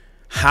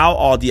how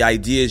are the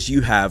ideas you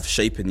have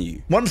shaping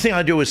you? One thing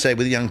I do always say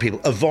with young people,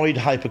 avoid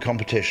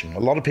hyper-competition. A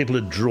lot of people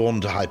are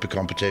drawn to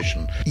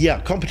hyper-competition. Yeah,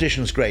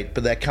 competition's great,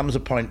 but there comes a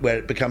point where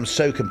it becomes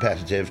so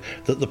competitive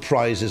that the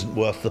prize isn't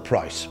worth the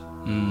price.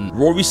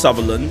 Rory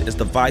Sutherland is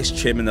the vice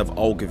chairman of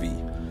Ogilvy,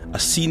 a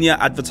senior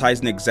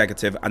advertising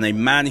executive and a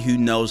man who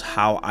knows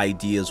how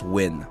ideas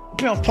win.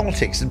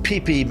 Politics, and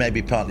PP may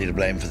be partly to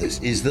blame for this,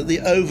 is that the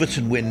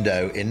Overton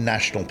window in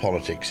national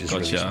politics is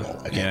really small.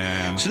 Okay.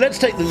 Yeah. So let's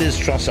take the Liz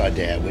Truss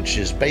idea, which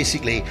is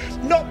basically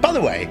not, by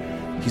the way,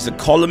 He's a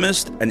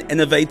columnist, an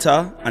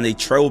innovator, and a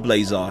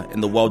trailblazer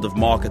in the world of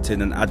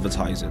marketing and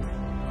advertising.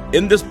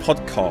 In this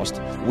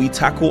podcast, we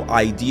tackle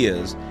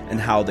ideas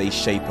and how they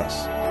shape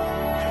us.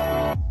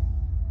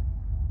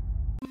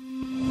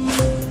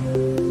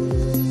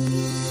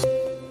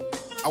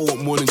 I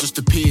want more than just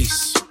a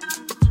piece.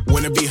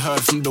 Wanna be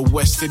heard from the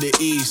west to the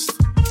east.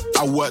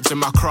 I worked in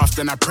my craft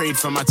and I prayed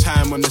for my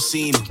time on the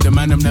scene. The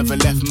man have never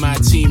left my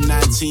team.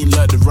 19,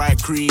 learned the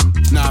right creed.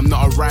 Nah, I'm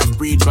not a right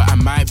breed, but I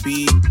might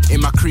be.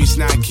 In my crease,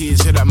 now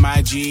kids hit up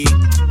my G.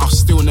 I'll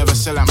still never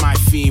sell out my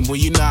theme. Well,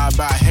 you know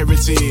about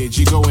heritage,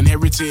 you go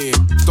inherited.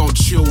 Don't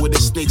chill with the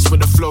snakes,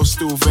 but the flow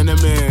still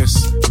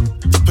venomous.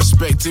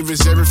 Perspective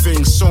is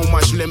everything. So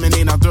much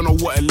lemonade, I don't know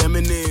what a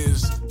lemon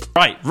is.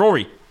 Right,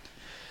 Rory,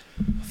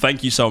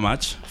 thank you so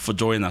much for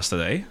joining us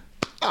today.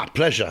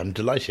 Pleasure, I'm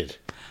delighted.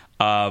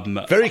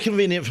 Very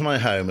convenient for my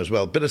home as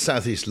well. Bit of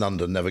southeast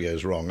London never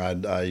goes wrong.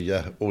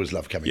 I always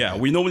love coming Yeah,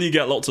 here. we normally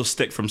get lots of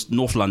stick from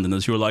North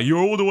Londoners who are like, you're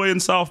all the way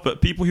in South,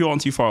 but people who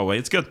aren't too far away,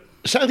 it's good.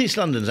 Southeast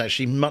London's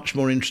actually much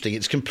more interesting.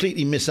 It's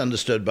completely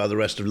misunderstood by the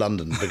rest of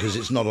London because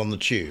it's not on the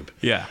tube.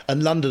 Yeah.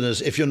 And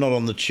Londoners, if you're not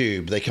on the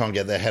tube, they can't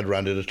get their head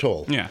around it at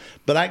all. Yeah.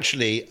 But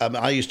actually,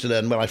 I used to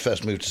learn when I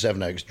first moved to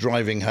Sevenoaks,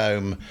 driving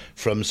home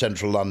from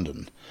central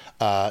London.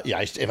 When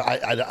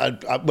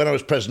I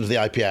was president of the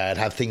IPA, I'd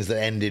have things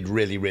that ended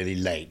really, really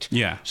late.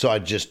 Yeah. So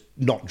I'd just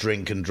not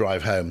drink and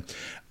drive home.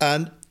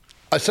 And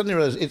I suddenly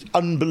realised it's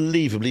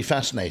unbelievably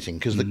fascinating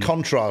because the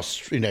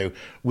contrasts,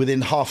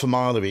 within half a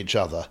mile of each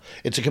other,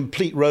 it's a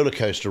complete roller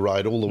coaster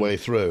ride all the way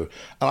through.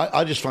 And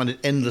I just find it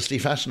endlessly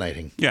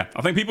fascinating. Yeah,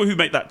 I think people who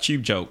make that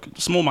tube joke,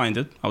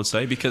 small-minded, I would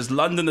say, because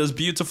London is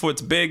beautiful,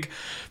 it's big.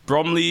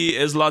 Bromley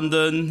is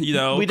London,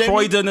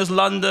 Croydon is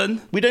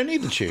London. We don't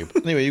need the tube.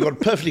 Anyway, you've got a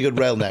perfectly good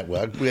rail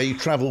network where you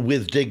travel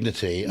with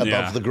dignity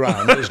above the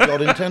ground as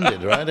God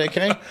intended, right?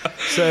 Okay?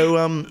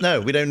 So, no,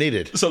 we don't need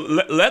it. So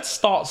let's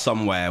start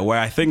somewhere where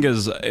I think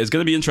is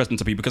going to be interesting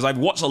to people, because I've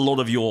watched a lot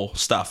of your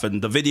stuff,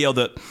 and the video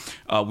that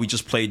we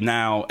just played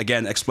now,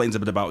 again, explains a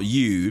bit about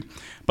you.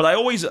 But I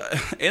always,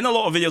 in a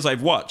lot of videos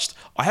I've watched,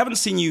 I haven't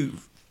seen you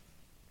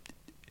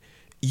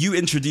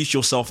introduce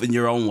yourself in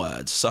your own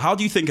words. So how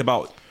do you think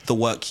about the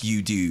work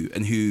you do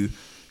and who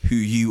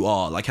you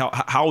are? Like,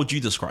 how would you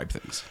describe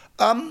things?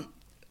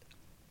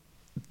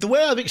 The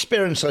way I've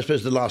experienced, I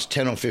suppose, the last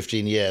 10 or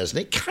 15 years,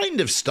 and it kind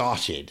of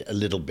started a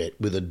little bit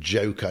with a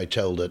joke I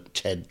told at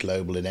TED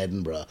Global in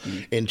Edinburgh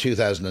in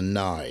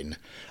 2009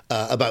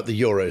 about the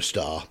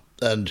Eurostar.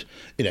 And,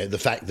 the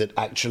fact that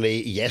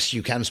actually, yes,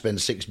 you can spend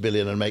 $6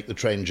 billion and make the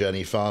train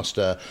journey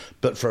faster,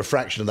 but for a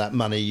fraction of that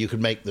money, you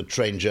could make the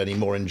train journey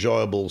more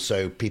enjoyable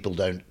so people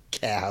don't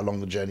care how long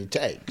the journey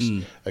takes.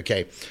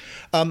 Okay.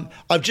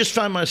 I've just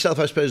found myself,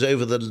 I suppose,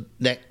 over the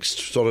next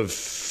sort of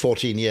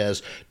 14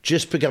 years,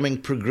 just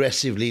becoming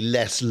progressively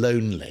less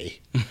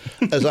lonely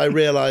as I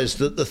realised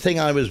that the thing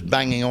I was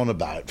banging on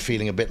about,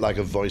 feeling a bit like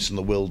a voice in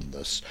the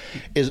wilderness,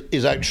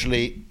 is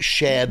actually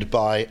shared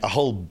by a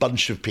whole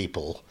bunch of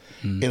people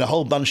in a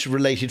whole bunch of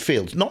related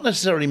fields, not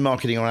necessarily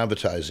marketing or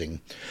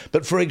advertising.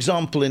 But for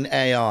example, in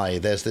AI,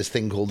 there's this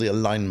thing called the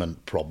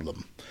alignment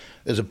problem.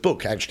 There's a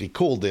book actually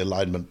called The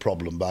Alignment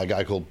Problem by a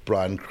guy called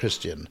Brian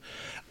Christian.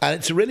 And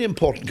it's a really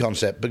important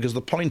concept because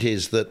the point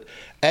is that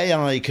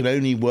AI can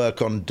only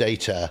work on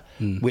data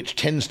which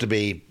tends to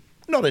be,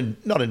 not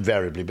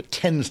invariably, but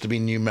tends to be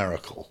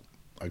numerical,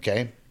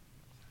 okay?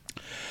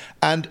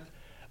 And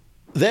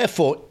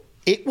therefore,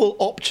 it will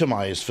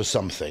optimize for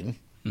something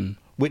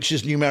which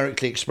is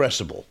numerically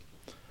expressible.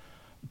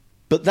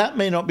 But that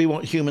may not be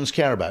what humans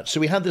care about. So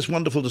we had this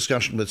wonderful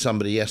discussion with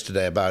somebody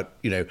yesterday about,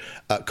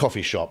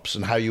 coffee shops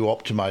and how you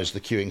optimize the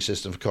queuing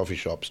system for coffee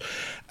shops.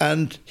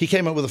 And he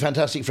came up with a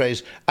fantastic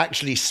phrase,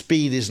 actually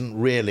speed isn't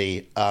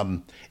really,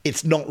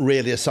 it's not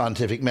really a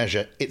scientific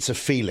measure, it's a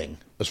feeling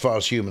as far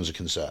as humans are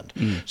concerned.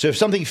 So if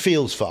something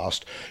feels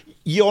fast,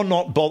 you're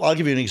not bothered. I'll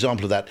give you an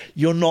example of that.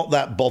 You're not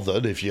that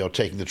bothered if you're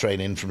taking the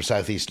train in from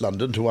southeast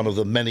London to one of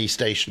the many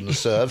stations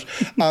served.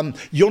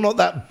 You're not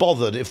that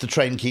bothered if the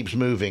train keeps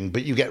moving,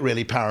 but you get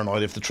really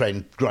paranoid if the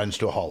train grinds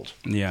to a halt.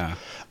 Yeah.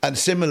 And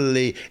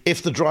similarly,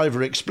 if the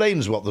driver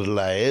explains what the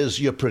delay is,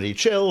 you're pretty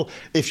chill.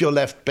 If you're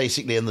left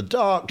basically in the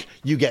dark,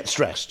 you get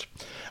stressed.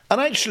 And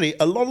actually,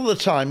 a lot of the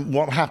time,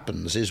 what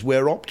happens is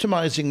we're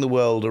optimizing the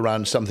world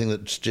around something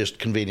that's just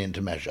convenient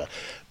to measure.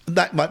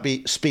 That might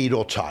be speed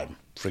or time,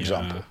 for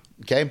example.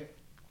 Okay?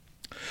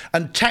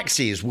 And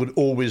taxis would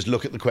always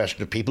look at the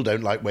question of people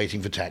don't like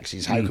waiting for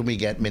taxis. How can we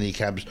get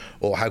minicabs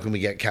or how can we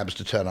get cabs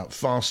to turn up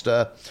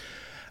faster?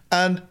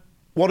 And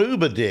what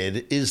Uber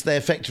did is they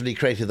effectively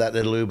created that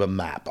little Uber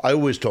map. I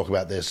always talk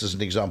about this as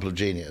an example of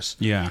genius.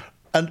 Yeah.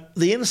 And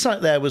the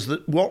insight there was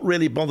that what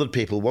really bothered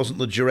people wasn't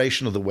the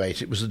duration of the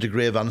wait, it was the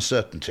degree of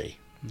uncertainty.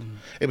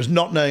 It was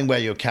not knowing where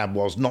your cab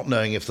was, not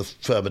knowing if the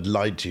firm had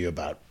lied to you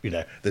about,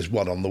 there's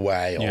one on the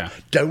way, or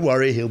don't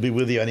worry, he'll be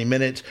with you any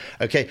minute.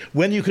 Okay,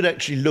 when you could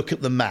actually look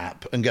at the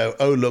map and go,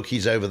 oh, look,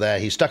 he's over there,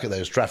 he's stuck at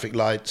those traffic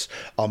lights,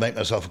 I'll make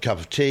myself a cup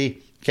of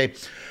tea. Okay.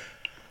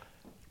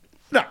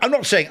 No, I'm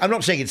not saying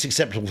it's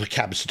acceptable for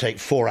cabs to take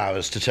 4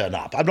 hours to turn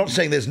up. I'm not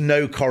saying there's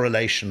no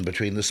correlation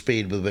between the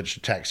speed with which a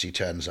taxi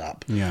turns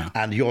up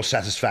and your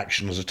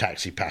satisfaction as a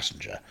taxi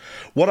passenger.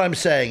 What I'm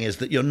saying is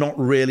that you're not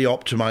really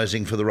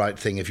optimizing for the right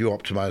thing if you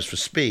optimize for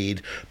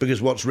speed, because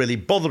what's really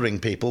bothering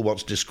people,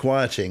 what's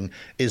disquieting,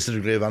 is the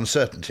degree of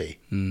uncertainty.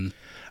 And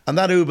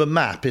that Uber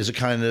map is a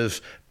kind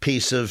of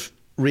piece of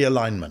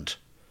realignment.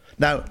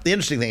 Now, the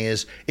interesting thing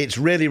is it's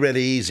really,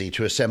 really easy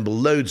to assemble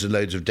loads and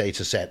loads of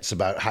data sets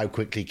about how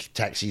quickly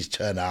taxis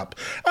turn up.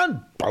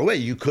 And by the way,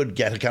 you could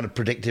get a kind of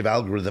predictive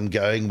algorithm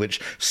going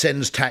which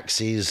sends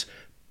taxis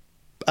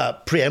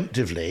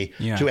preemptively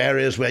to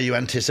areas where you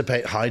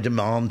anticipate high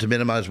demand to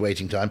minimize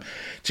waiting time.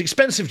 It's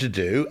expensive to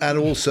do, and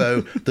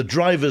also the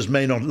drivers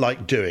may not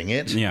like doing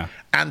it. Yeah.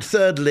 And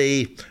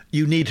thirdly,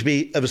 you need to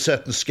be of a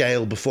certain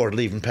scale before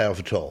it'll even pay off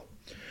at all.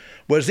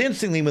 Whereas the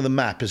interesting thing with a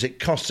map is it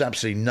costs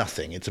absolutely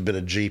nothing. It's a bit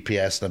of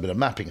GPS and a bit of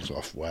mapping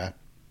software.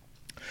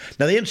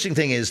 Now, the interesting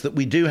thing is that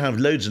we do have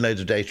loads and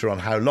loads of data on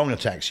how long a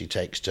taxi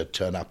takes to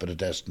turn up at a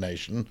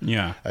destination.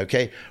 Yeah.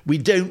 Okay. We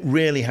don't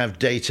really have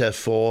data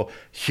for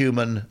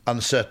human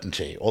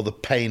uncertainty or the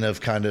pain of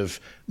kind of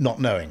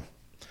not knowing,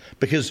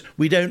 because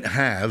we don't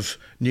have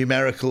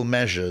numerical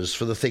measures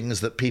for the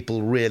things that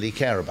people really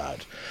care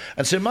about.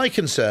 And so my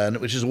concern,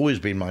 which has always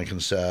been my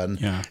concern,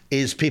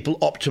 is people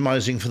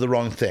optimizing for the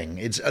wrong thing.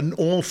 It's an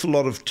awful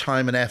lot of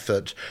time and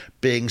effort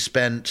being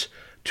spent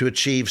to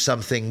achieve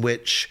something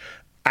which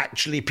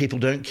actually people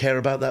don't care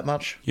about that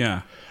much.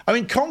 Yeah. I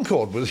mean,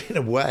 Concorde was in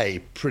a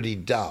way pretty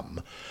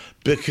dumb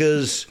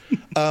because,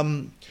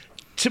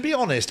 to be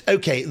honest,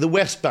 okay, the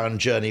westbound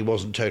journey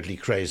wasn't totally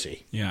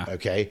crazy. Yeah.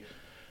 Okay.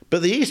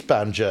 But the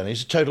eastbound journey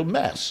is a total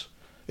mess.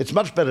 It's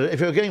much better,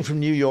 if you're going from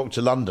New York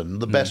to London,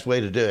 the best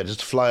way to do it is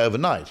to fly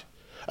overnight.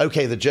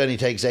 Okay, the journey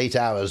takes 8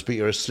 hours, but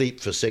you're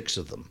asleep for 6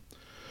 of them.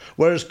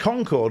 Whereas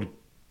Concorde,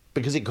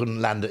 because it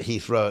couldn't land at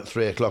Heathrow at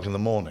 3 o'clock in the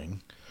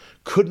morning,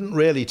 couldn't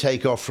really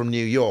take off from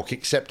New York,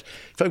 except,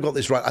 if I've got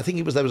this right, I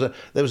think there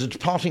was a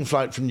departing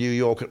flight from New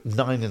York at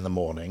 9 in the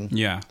morning.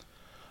 Yeah.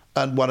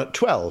 And one at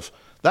 12.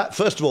 That,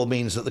 first of all,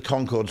 means that the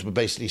Concordes were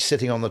basically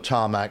sitting on the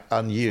tarmac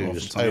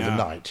unused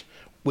overnight,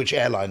 which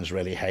airlines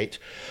really hate.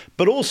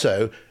 But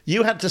also,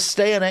 you had to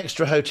stay an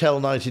extra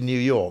hotel night in New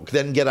York,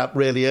 then get up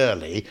really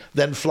early,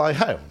 then fly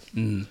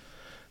home.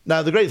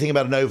 Now, the great thing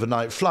about an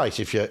overnight flight,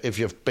 if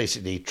you're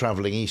basically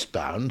travelling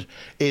eastbound,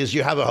 is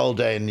you have a whole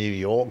day in New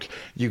York,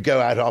 you go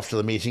out after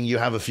the meeting, you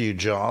have a few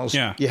jars,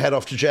 you head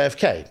off to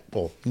JFK.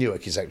 Or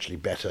Newark is actually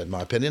better, in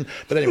my opinion.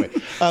 But anyway.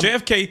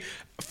 JFK,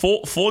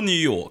 for New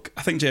York,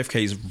 I think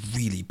JFK is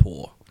really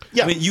poor.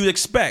 Yeah. I mean, you'd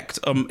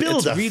expect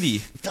build a really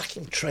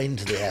fucking train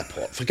to the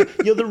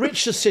airport. You're the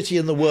richest city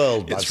in the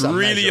world. By it's some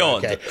really measure,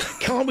 odd. Okay?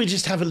 Can't we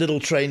just have a little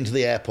train to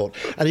the airport?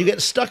 And you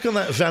get stuck on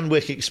that Van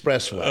Wyck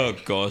Expressway. Oh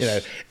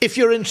gosh! If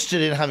you're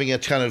interested in having a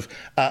kind of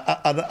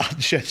an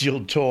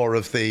unscheduled tour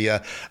of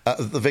the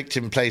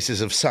victim places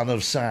of Son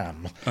of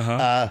Sam,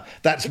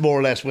 that's more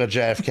or less where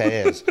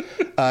JFK is.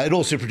 It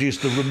also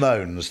produced the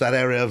Ramones, that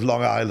area of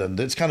Long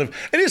Island. It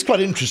is quite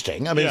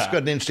interesting. I mean, it's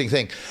quite an interesting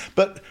thing,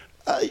 but.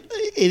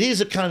 It is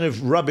a kind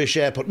of rubbish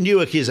airport.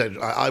 Newark is,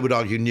 I would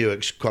argue,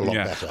 Newark's quite a lot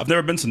better. I've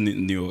never been to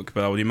Newark,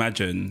 but I would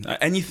imagine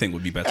anything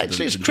would be better.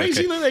 Actually, than it's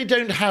crazy that they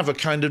don't have a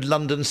kind of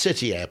London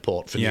City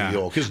airport for New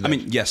York, isn't it? I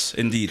mean, yes,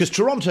 indeed. Because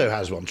Toronto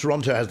has one.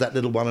 Toronto has that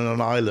little one on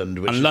an island.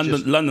 Which and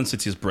London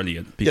City is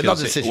brilliant. Because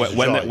London City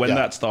when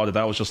that started,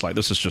 I was just like,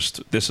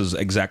 this is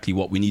exactly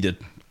what we needed.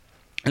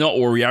 Not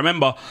Ori. I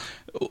remember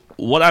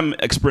what I'm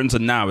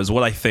experiencing now is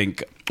what I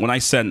think when I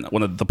sent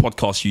one of the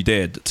podcasts you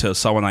did to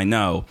someone I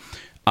know.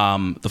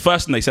 The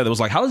first thing they said was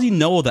like, how does he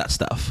know all that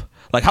stuff?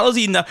 Like, how does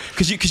he know?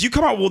 Because you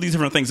come out with all these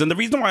different things. And the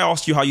reason why I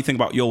asked you how you think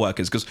about your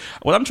work is because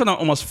what I'm trying to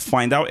almost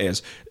find out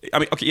is, I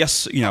mean, okay,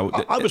 yes,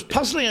 I was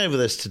puzzling over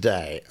this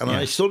today, and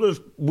I sort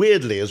of,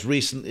 weirdly, as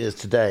recently as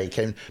today,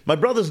 my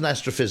brother's an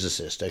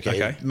astrophysicist,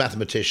 okay?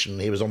 Mathematician.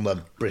 He was on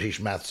the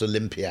British Maths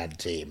Olympiad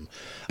team.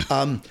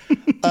 I'm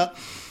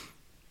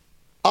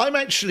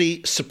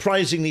actually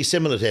surprisingly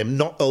similar to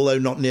him, although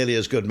not nearly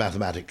as good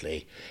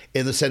mathematically,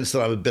 in the sense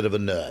that I'm a bit of a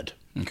nerd.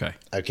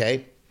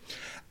 Okay?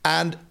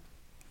 And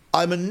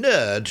I'm a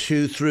nerd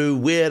who, through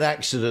weird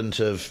accident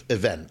of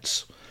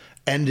events,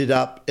 ended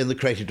up in the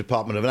creative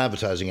department of an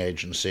advertising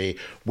agency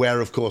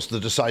where, of course, the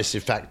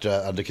decisive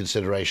factor under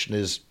consideration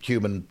is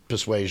human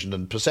persuasion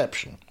and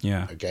perception.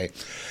 Yeah. Okay?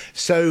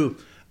 So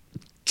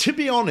To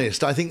be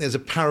honest, I think there's a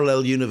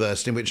parallel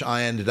universe in which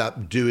I ended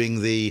up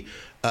doing the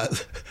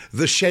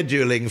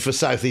scheduling for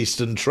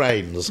Southeastern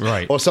trains,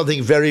 Right. or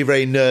something very,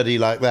 very nerdy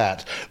like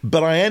that.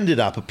 But I ended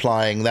up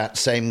applying that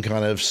same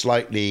kind of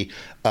slightly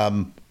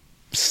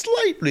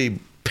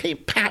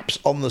perhaps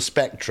on the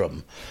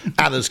spectrum.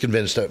 Anna's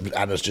convinced.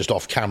 Anna's just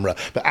off camera,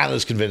 but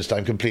Anna's convinced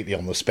I'm completely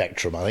on the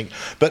spectrum, I think.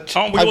 But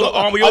Aren't we all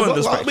on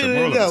the spectrum? We're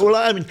all on the spectrum. Well,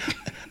 I mean,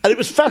 and it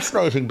was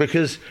fascinating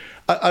because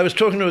I was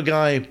talking to a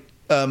guy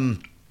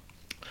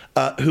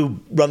who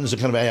runs a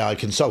kind of AI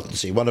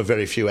consultancy, one of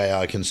very few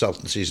AI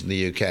consultancies in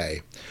the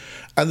UK.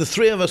 And the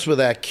three of us were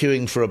there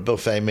queuing for a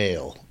buffet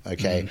meal,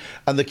 okay?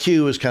 And the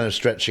queue was kind of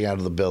stretching out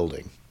of the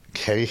building,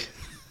 okay?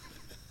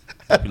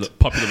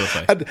 Popular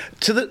buffet. And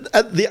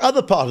the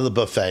other part of the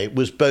buffet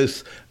was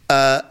both,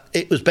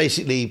 it was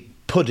basically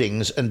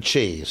puddings and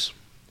cheese,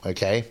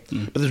 okay?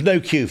 But there's no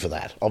queue for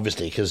that,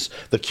 obviously, because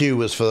the queue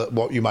was for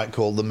what you might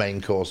call the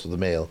main course of the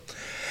meal.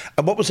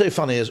 And what was so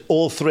funny is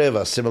all three of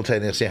us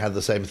simultaneously had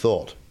the same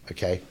thought,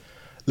 okay?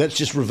 Let's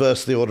just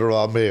reverse the order of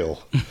our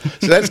meal.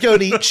 So let's go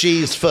and eat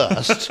cheese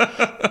first.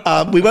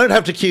 We won't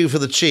have to queue for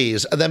the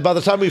cheese. And then by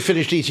the time we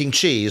finished eating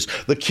cheese,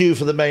 the queue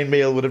for the main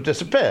meal would have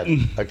disappeared.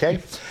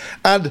 Okay?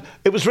 And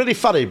it was really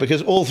funny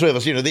because all three of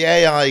us, the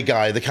AI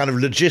guy, the kind of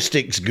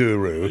logistics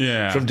guru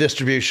from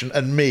distribution,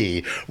 and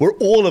me, were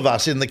all of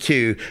us in the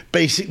queue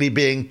basically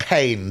being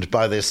pained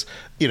by this,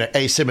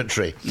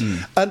 asymmetry.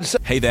 And so,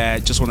 hey there,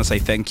 just want to say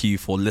thank you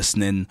for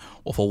listening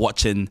or for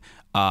watching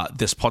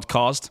this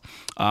podcast.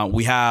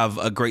 We have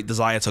a great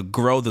desire to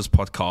grow this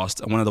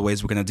podcast, and one of the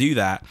ways we're going to do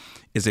that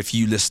is if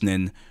you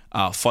listening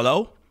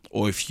follow,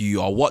 or if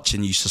you are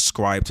watching, you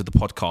subscribe to the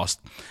podcast.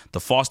 The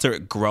faster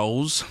it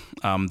grows,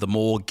 the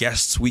more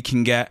guests we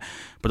can get,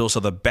 but also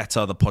the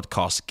better the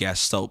podcast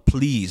gets. So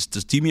please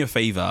just do me a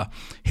favor,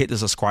 hit the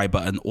subscribe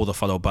button or the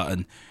follow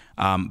button.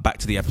 Back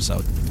to the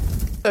episode.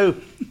 So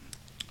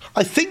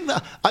I think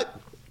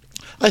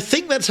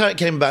that's how it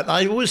came about.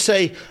 I always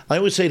say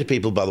to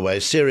people, by the way,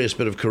 a serious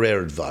bit of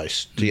career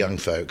advice to young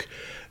folk: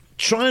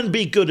 try and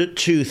be good at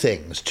two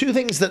things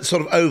that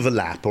sort of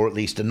overlap, or at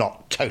least are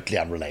not totally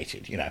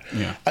unrelated.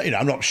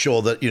 I'm not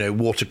sure that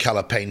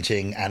watercolor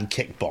painting and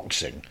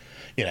kickboxing.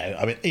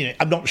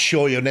 I'm not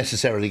sure you're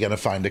necessarily going to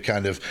find a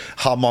kind of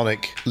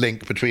harmonic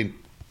link between.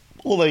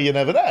 Although you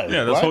never know.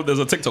 Yeah, there's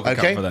a TikTok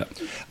account for that.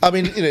 I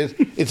mean,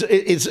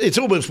 it's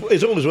almost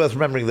worth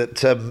remembering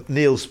that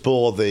Niels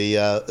Bohr,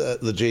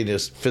 the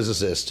genius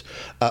physicist,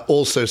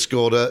 also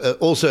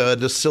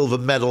earned a silver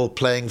medal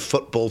playing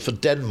football for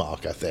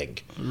Denmark, I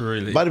think.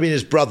 Really? Might have been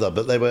his brother,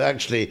 but they were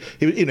actually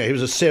he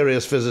was a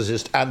serious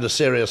physicist and a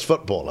serious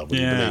footballer. Would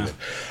you believe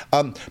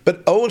it?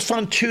 But I always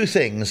find two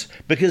things,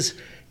 because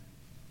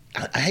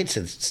I hate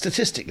to say,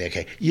 statistically,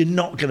 okay, you're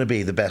not going to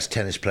be the best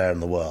tennis player in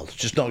the world. It's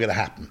just not going to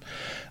happen.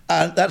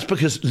 And that's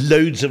because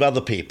loads of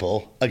other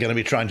people are going to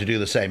be trying to do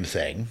the same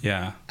thing.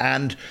 Yeah.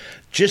 And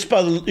just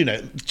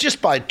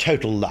by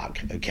total luck,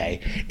 okay,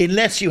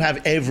 unless you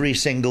have every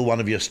single one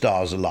of your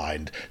stars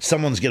aligned,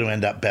 someone's going to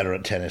end up better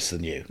at tennis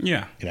than you.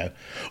 Yeah.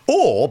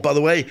 Or, by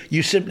the way,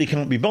 you simply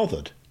can't be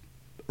bothered.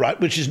 Right,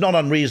 which is not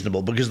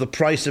unreasonable, because the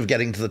price of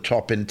getting to the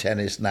top in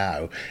tennis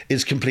now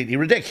is completely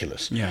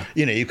ridiculous. Yeah.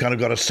 You've kind of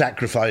got to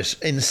sacrifice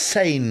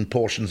insane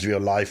portions of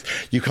your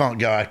life. You can't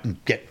go out and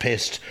get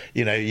pissed.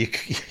 You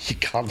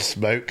can't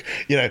smoke.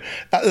 There's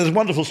a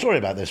wonderful story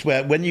about this,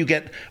 where when you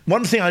get...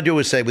 One thing I do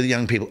always say with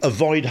young people,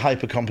 avoid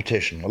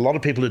hyper-competition. A lot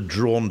of people are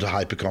drawn to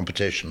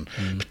hyper-competition,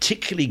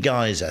 particularly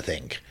guys, I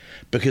think,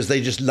 because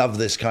they just love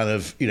this kind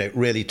of,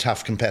 really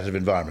tough competitive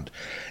environment.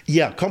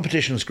 Yeah,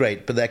 competition's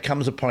great, but there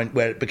comes a point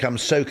where it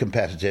becomes so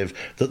competitive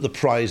that the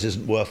prize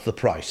isn't worth the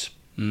price.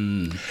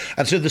 And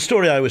so the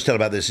story I always tell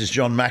about this is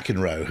John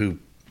McEnroe, who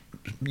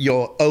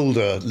your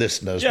older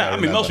listeners may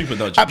remember. Most people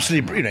know John.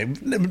 Absolutely,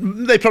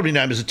 they probably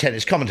know him as a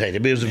tennis commentator,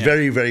 but he was a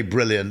very, very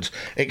brilliant,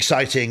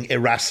 exciting,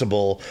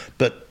 irascible,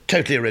 but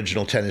totally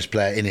original tennis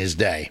player in his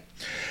day.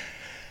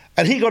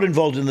 And he got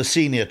involved in the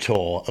senior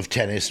tour of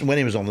tennis. And when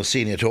he was on the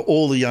senior tour,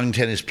 all the young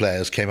tennis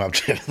players came up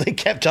to him. They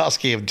kept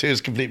asking him, to his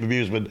complete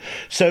amusement,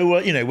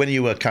 so, when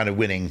you were kind of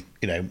winning,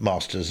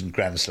 Masters and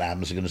Grand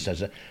Slams,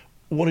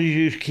 what did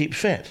you do to keep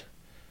fit?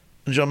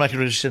 And John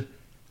McEnroe said,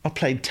 I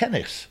played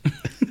tennis.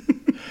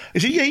 He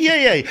said,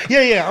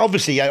 yeah.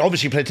 Obviously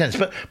you played tennis.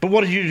 But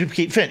what did you do to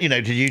keep fit?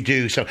 Did you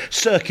do some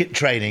circuit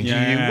training?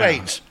 Did you do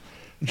weights?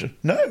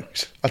 No,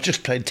 I've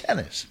just played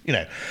tennis,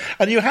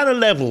 And you had a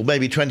level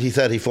maybe 20,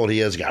 30, 40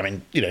 years ago. I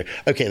mean, the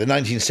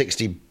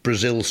 1960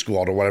 Brazil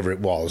squad, or whatever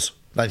it was,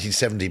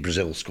 1970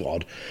 Brazil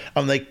squad,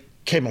 and they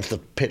came off the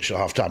pitch at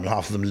half-time and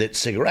half of them lit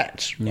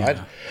cigarettes, right?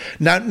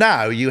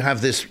 Now you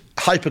have this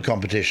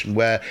hyper-competition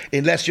where,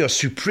 unless you're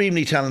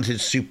supremely talented,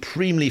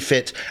 supremely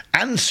fit,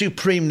 and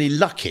supremely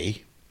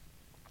lucky,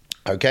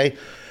 okay,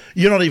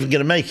 you're not even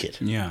going to make it.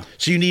 Yeah.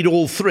 So you need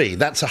all three.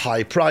 That's a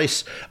high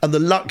price. And the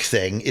luck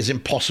thing is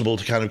impossible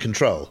to kind of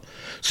control.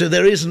 So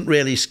there isn't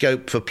really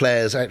scope for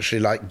players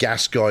actually like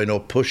Gascoigne or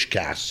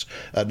Puskás,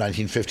 a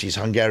 1950s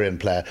Hungarian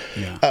player,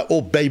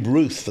 or Babe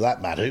Ruth for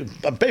that matter.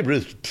 Babe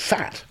Ruth,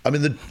 fat. I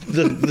mean,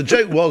 the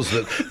joke was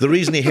that the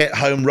reason he hit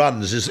home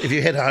runs is if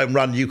you hit a home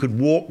run, you could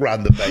walk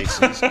round the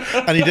bases,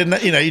 and you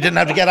didn't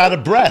have to get out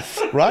of breath,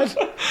 right?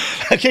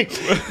 Okay.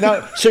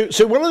 Now,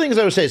 so one of the things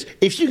I would say is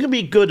if you can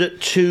be good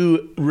at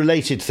two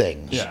related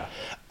things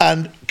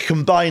and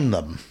combine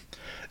them,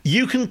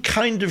 you can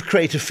kind of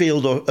create a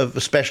field of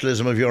a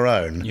specialism of your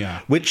own,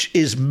 which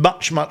is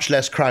much, much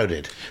less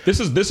crowded. This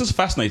is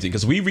fascinating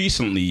because we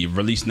recently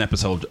released an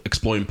episode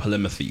exploring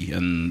polymathy,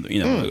 and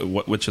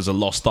which is a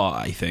lost art,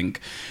 I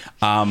think.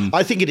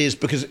 I think it is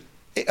because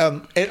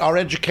our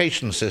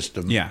education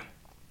system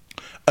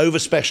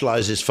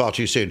over-specialises far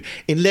too soon.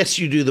 Unless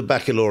you do the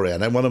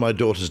baccalaureate, and one of my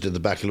daughters did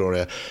the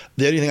baccalaureate.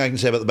 The only thing I can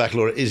say about the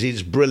baccalaureate is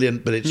it's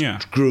brilliant, but it's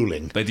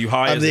grueling. They do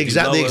highs, and the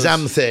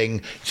exam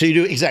thing. So you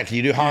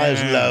do highs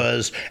and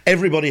lowers.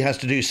 Everybody has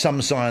to do some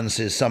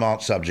sciences, some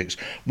art subjects.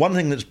 One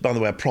thing that's, by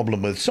the way, a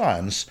problem with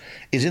science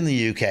is in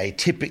the UK,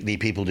 typically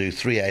people do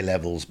 3 A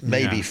levels,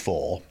 maybe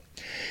 4.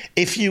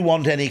 If you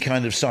want any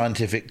kind of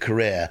scientific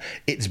career,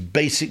 it's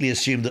basically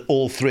assumed that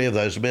all 3 of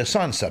those will be a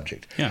science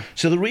subject. Yeah.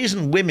 So the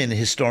reason women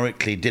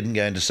historically didn't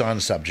go into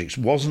science subjects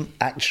wasn't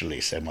actually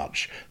so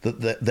much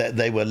that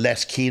they were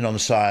less keen on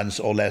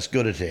science or less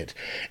good at it.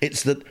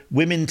 It's that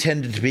women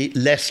tended to be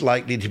less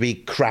likely to be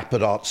crap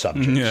at art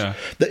subjects. Yeah.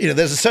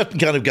 There's a certain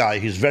kind of guy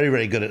who's very,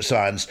 very good at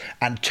science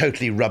and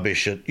totally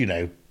rubbish at,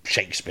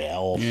 Shakespeare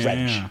or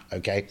French,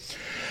 okay?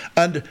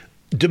 And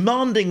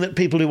demanding that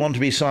people who want to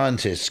be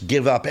scientists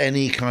give up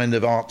any kind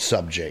of art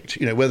subject,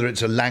 whether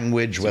it's a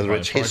language, whether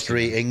it's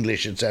history,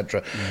 English,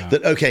 etc.,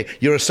 that, okay,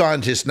 you're a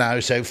scientist now,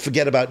 so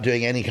forget about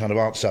doing any kind of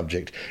art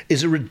subject,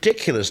 is a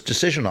ridiculous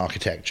decision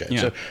architecture.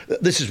 Yeah. So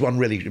this is one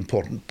really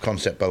important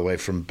concept, by the way,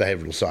 from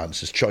behavioural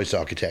sciences, choice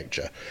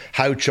architecture.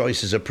 How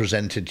choices are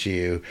presented to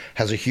you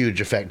has a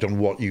huge effect on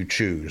what you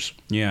choose.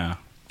 Yeah.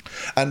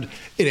 And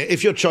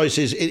if your choice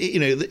is,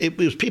 it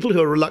was people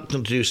who are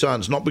reluctant to do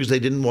science, not because they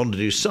didn't want to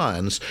do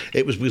science,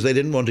 it was because they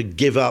didn't want to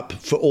give up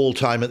for all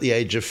time at the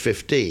age of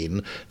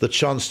 15 the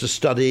chance to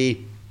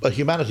study a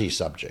humanities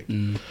subject.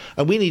 And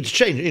we need to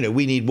change.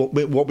 We need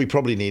what we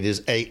probably need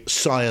is a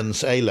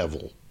science A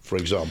level, for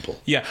example.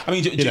 Yeah, I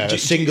mean, a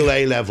single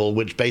A level,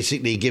 which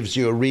basically gives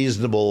you a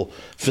reasonable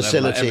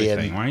facility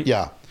and right?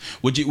 Yeah.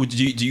 Do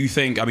you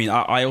think? I mean,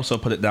 I also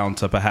put it down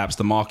to perhaps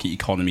the market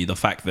economy, the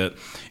fact that,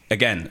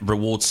 again,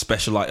 rewards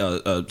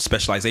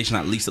specialization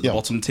at least at the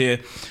bottom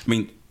tier. I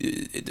mean,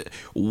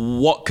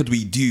 what could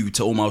we do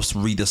to almost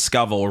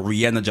rediscover or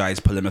re-energize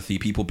polymathy?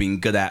 People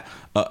being good at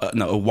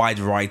a wide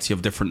variety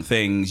of different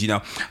things,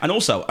 and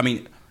also, I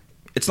mean,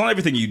 it's not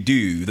everything you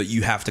do that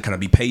you have to kind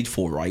of be paid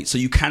for, right? So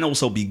you can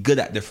also be good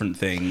at different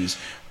things,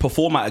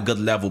 perform at a good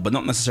level, but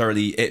not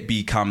necessarily it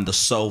become the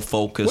sole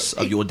focus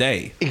of your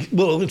day.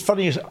 Well, it's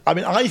funny. I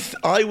mean,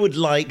 I would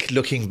like,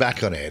 looking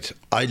back on it,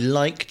 I'd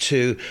like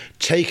to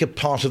take a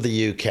part of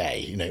the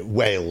UK,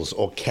 Wales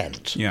or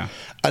Kent,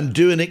 and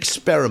do an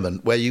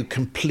experiment where you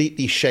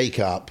completely shake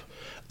up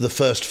the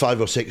first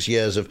 5 or 6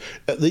 years of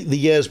the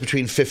years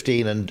between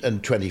 15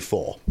 and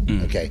 24.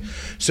 Okay,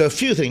 so a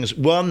few things.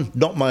 One,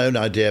 not my own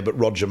idea, but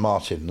Roger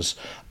Martin's.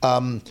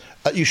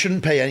 You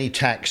shouldn't pay any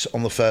tax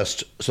on the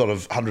first sort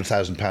of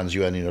 £100,000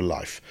 you earn in your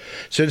life.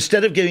 So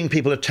instead of giving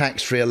people a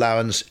tax-free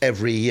allowance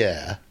every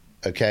year,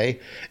 okay,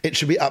 it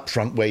should be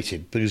upfront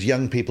weighted because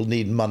young people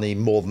need money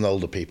more than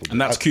older people do. And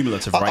that's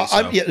cumulative, right?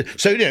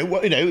 So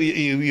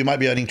you might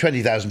be earning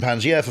 £20,000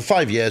 a year. For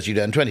 5 years, you'd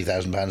earn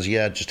 £20,000 a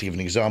year, just to give an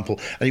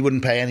example, and you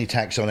wouldn't pay any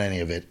tax on any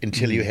of it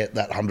until you hit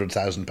that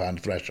 £100,000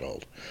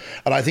 threshold.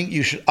 And I think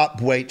you should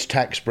upweight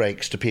tax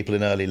breaks to people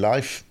in early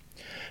life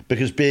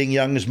because being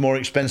young is more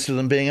expensive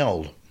than being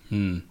old.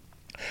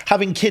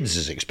 Having kids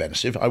is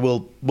expensive, I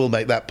will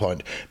make that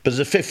point. But as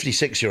a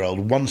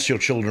 56-year-old, once your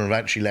children have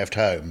actually left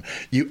home,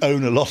 you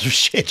own a lot of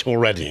shit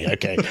already,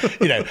 okay?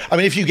 I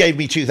mean, if you gave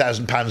me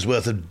 £2,000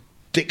 worth of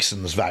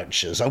Dixon's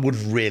vouchers, I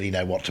wouldn't really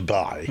know what to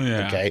buy,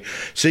 okay?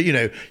 So,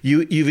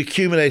 you've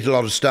accumulated a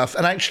lot of stuff,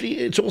 and actually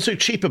it's also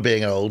cheaper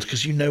being old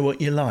because you know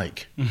what you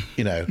like,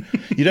 You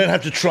don't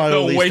have to try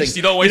all these things.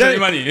 You don't waste any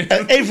money.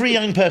 Every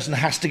young person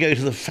has to go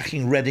to the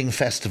fucking Reading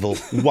Festival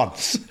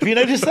once. Have you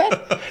noticed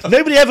that?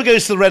 Nobody ever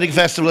goes to the Reading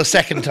Festival a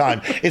second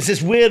time. It's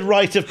this weird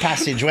rite of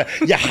passage where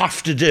you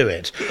have to do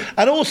it.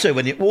 And also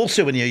when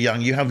you're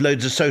young, you have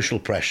loads of social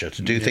pressure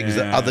to do things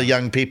that other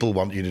young people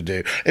want you to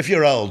do. If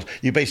you're old,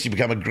 you basically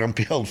become a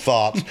grumpy old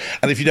fart,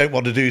 and if you don't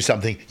want to do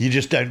something, you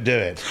just don't do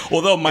it.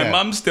 Although my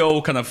mum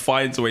still kind of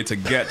finds a way to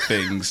get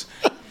things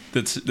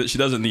that she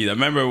doesn't need. I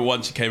remember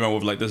once she came out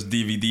with like this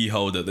DVD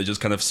holder that just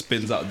kind of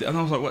spins out, and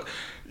I was like, "What?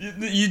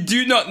 You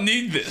do not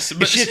need this."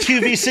 But is she a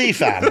QVC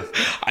fan?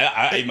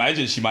 I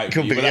imagine she might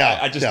be, but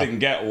I just didn't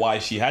get why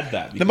she had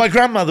that. No, my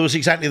grandmother was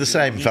exactly the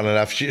same, funnily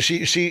enough.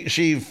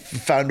 She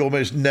found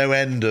almost no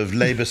end of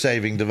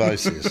labour-saving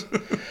devices.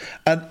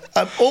 And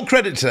all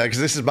credit to her, because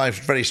this is my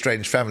very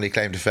strange family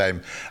claim to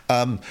fame.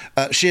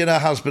 She and her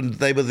husband,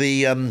 they were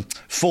the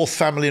fourth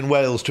family in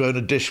Wales to own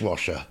a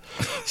dishwasher.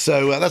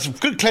 So that's a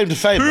good claim to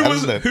fame,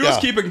 isn't it? Who was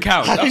keeping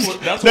count?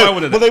 That's what I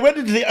wanted to know. Well, they went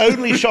into the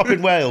only shop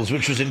in Wales,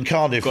 which was in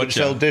Cardiff, which Gotcha.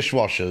 sold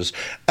dishwashers.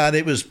 And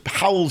it was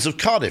Howells of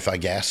Cardiff, I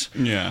guess.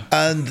 Yeah.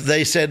 And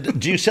they said,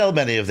 do you sell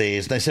many of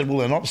these? And they said, well,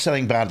 they're not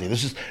selling badly.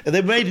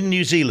 They're made in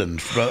New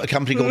Zealand for a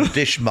company called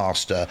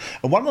Dishmaster.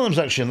 And one of them's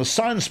actually in the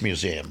Science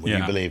Museum, would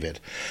you believe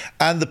it?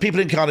 And the people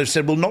in Cardiff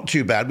said, well, not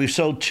too bad. We've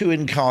sold 2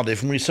 in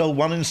Cardiff and we sold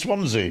 1 in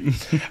Swansea.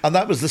 And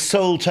that was the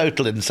sole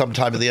total in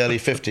sometime in the early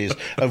 50s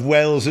of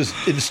Wales's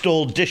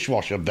installed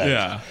dishwasher base.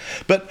 Yeah.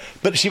 But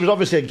she was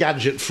obviously a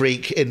gadget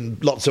freak in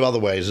lots of other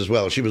ways as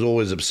well. She was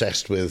always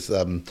obsessed with,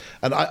 and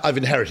I've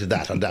inherited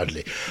that,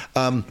 undoubtedly.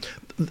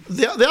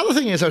 The other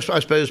thing is, I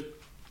suppose,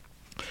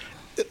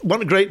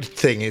 one great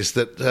thing is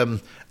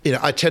that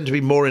I tend to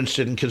be more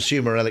interested in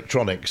consumer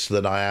electronics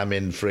than I am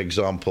in, for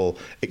example,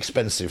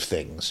 expensive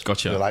things.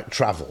 Gotcha. Like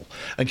travel.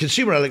 And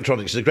consumer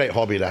electronics is a great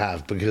hobby to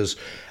have because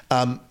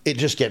it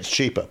just gets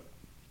cheaper.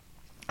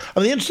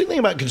 And the interesting thing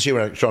about consumer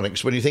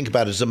electronics, when you think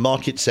about it as a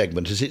market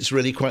segment, is it's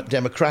really quite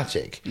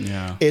democratic.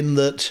 Yeah. In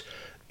that,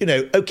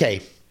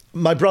 okay,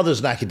 my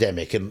brother's an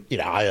academic and,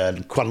 I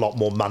earn quite a lot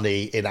more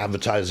money in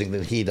advertising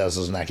than he does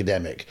as an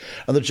academic.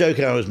 And the joke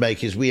I always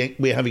make is we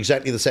have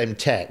exactly the same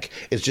tech.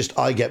 It's just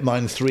I get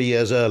mine 3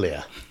 years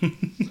earlier.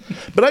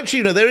 But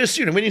actually, there is,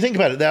 when you think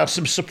about it, there are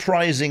some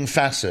surprising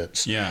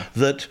facets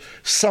that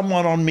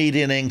someone on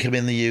median income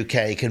in the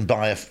UK can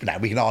buy. Now,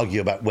 we can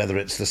argue about whether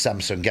it's the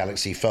Samsung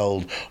Galaxy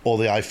Fold or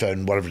the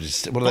iPhone, whatever it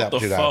is. What are they up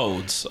to now?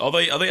 Folds. Are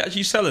they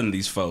actually selling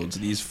these folds?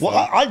 Well,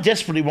 I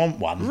desperately want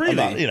one.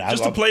 Really?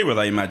 Just to play with,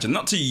 I imagine,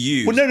 not to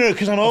use. Well, no,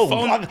 because I'm old.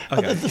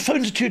 Okay. The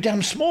phones are too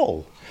damn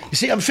small. You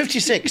see, I'm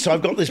 56, so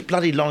I've got this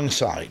bloody long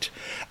side,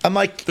 and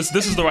this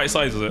is the right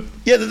size, is it?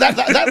 Yeah,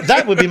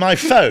 that would be my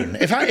phone.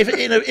 If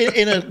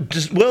in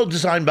a world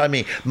designed by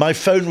me, my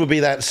phone would be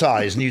that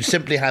size, and you'd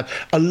simply have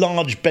a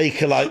large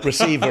Bakelite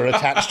receiver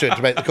attached to it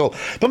to make the call.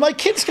 But my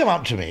kids come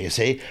up to me, you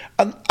see,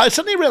 and I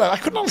suddenly realised I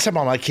couldn't understand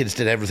why my kids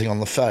did everything on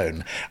the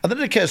phone. And then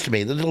it occurs to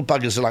me the little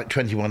buggers are like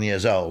 21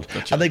 years old,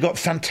 Gotcha. and they've got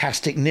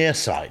fantastic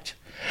nearsight.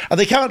 And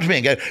they come up to me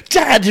and go,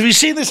 Dad, have you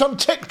seen this on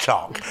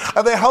TikTok?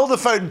 And they hold the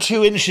phone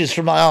 2 inches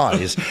from my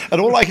eyes, and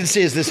all I can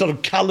see is this sort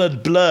of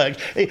coloured blur.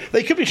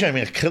 They could be showing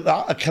me a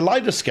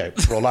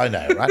kaleidoscope, for all I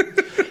know, right?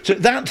 So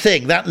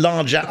that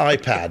large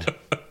iPad,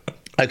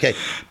 okay,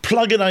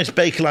 plug a nice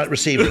Bakelite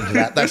receiver into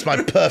that. That's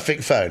my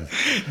perfect phone.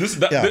 This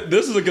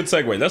is a good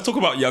segue. Let's talk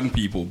about young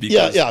people.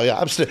 Because yeah,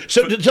 absolutely.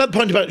 So to that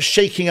point about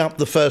shaking up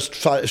the first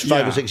five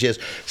or 6 years.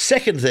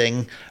 Second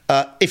thing,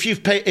 if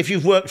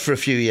you've worked for a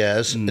few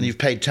years and you've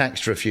paid tax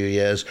for a few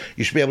years,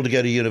 you should be able to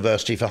go to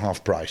university for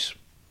half price.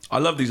 I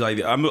love these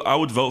ideas. I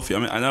would vote for you.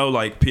 I mean, I know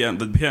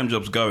the PM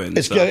job's going.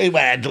 It's going.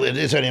 Well,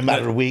 it's only a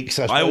matter of weeks.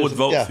 I would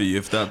vote for you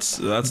if that's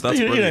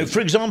brilliant. For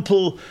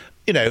example,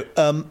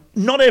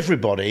 not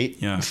everybody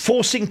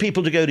forcing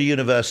people to go to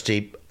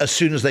university as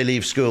soon as they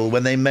leave school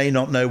when they may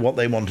not know what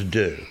they want to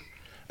do.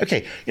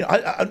 Okay,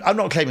 I'm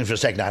not claiming for a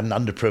second I had an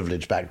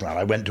underprivileged background.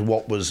 I went to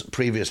what was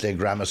previously a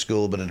grammar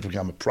school, but it had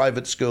become a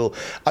private school.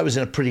 I was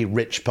in a pretty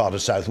rich part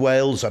of South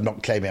Wales. I'm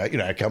not claiming,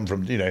 I come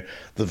from, the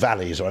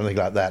valleys or anything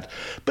like that.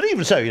 But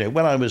even so,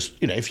 when I was,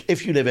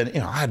 if you live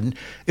in,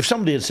 if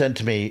somebody had said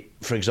to me,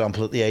 for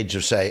example, at the age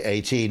of, say,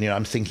 18,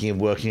 I'm thinking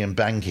of working in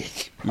banking,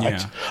 right?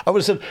 Yeah. I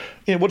would have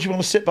said, what do you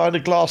want to sit behind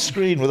a glass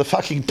screen with a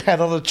fucking pen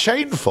on a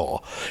chain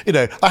for?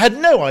 I had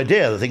no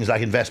idea that things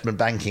like investment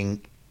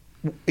banking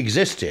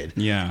existed,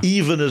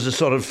 even as a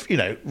sort of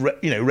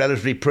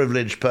relatively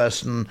privileged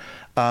person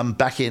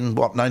back in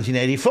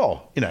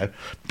 1984.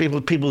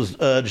 People's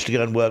urge to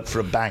go and work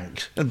for a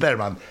bank, and bear in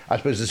mind, I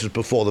suppose this was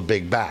before the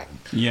Big Bang.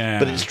 Yeah,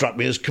 but it struck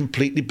me as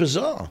completely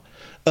bizarre.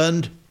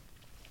 And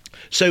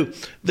so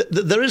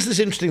there is this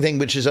interesting thing,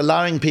 which is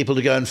allowing people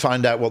to go and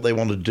find out what they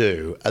want to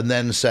do, and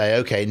then say,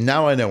 okay,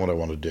 now I know what I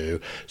want to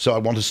do, so I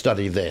want to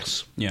study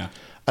this. Yeah.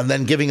 And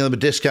then giving them a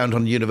discount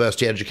on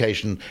university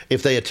education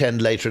if they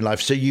attend later in life.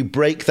 So you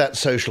break that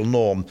social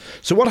norm.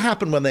 So what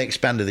happened when they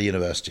expanded the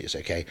universities,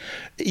 okay?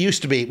 It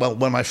used to be,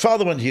 when my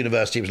father went to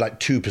university, it was like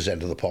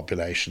 2% of the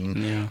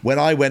population. Yeah. When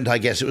I went, I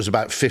guess it was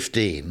about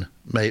 15,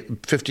 maybe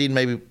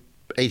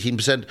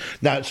 18%.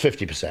 Now it's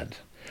 50%.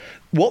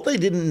 What they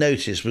didn't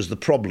notice was the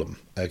problem,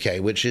 okay,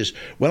 which is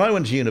when I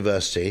went to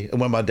university and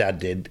when my dad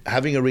did,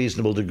 having a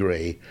reasonable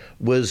degree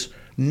was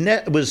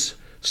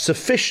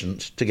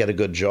sufficient to get a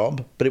good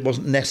job, but it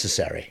wasn't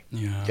necessary.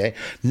 Yeah. Okay.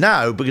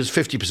 Now, because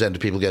 50% of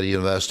people go to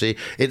university,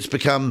 it's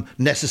become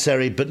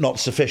necessary but not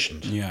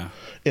sufficient. Yeah.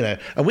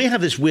 And we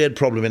have this weird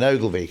problem in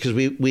Ogilvy because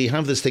we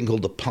have this thing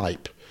called the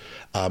pipe.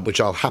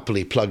 Which I'll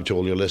happily plug to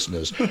all your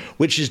listeners,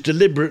 which is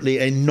deliberately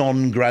a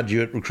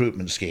non-graduate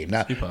recruitment scheme.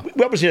 Now,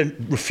 we obviously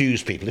don't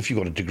refuse people. If you've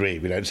got a degree,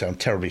 we don't say, I'm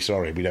terribly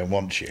sorry, we don't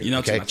want you.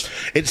 Okay?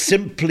 It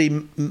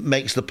simply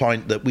makes the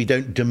point that we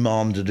don't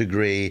demand a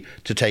degree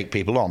to take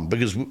people on,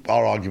 because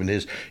our argument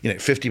is,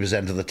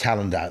 50% of the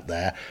talent out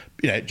there,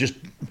 there's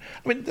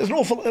an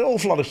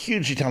awful lot of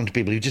hugely talented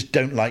people who just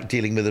don't like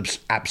dealing with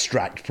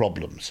abstract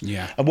problems.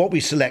 Yeah. And what we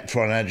select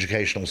for an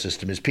educational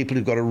system is people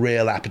who've got a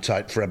real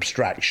appetite for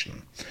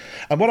abstraction.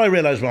 And what I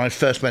realised when I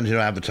first went into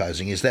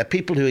advertising is they're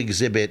people who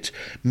exhibit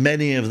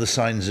many of the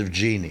signs of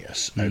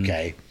genius,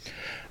 okay?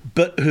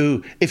 But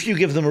who, if you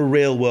give them a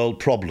real-world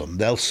problem,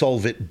 they'll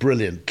solve it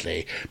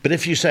brilliantly. But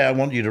if you say, I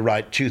want you to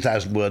write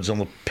 2,000 words on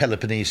the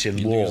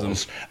Peloponnesian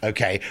Wars,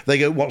 okay, they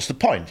go, what's the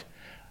point?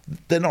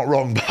 They're not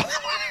wrong, by the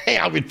way.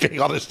 I'm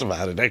being honest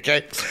about it,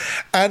 okay?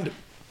 And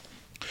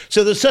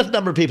so there's a certain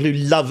number of people who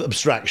love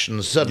abstraction,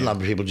 a certain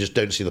number of people just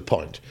don't see the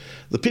point.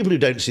 The people who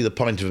don't see the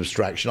point of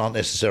abstraction aren't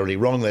necessarily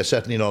wrong. They're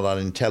certainly not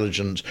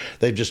unintelligent.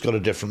 They've just got a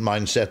different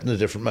mindset and a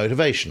different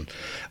motivation.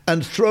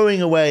 And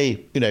throwing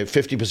away,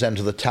 50%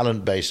 of the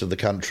talent base of the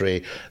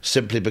country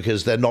simply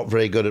because they're not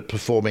very good at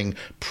performing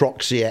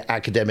proxy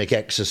academic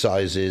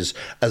exercises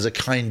as a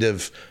kind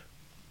of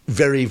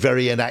very,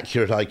 very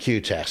inaccurate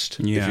IQ test,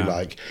 if you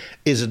like,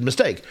 is a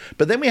mistake.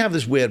 But then we have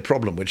this weird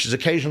problem, which is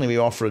occasionally we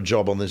offer a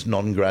job on this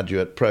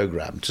non-graduate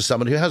program to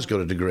someone who has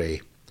got a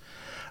degree.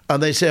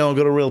 And they say, I've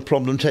got a real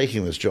problem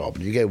taking this job.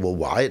 And you go, well,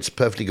 why? It's a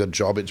perfectly good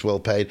job. It's well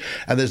paid.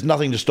 And there's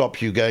nothing to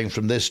stop you going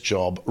from this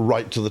job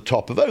right to the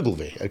top of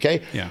Ogilvy,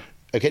 okay? Yeah.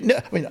 Okay, no,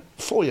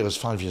 4 years,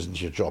 5 years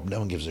into your job, no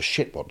one gives a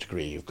shit what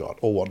degree you've got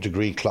or what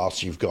degree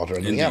class you've got or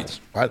anything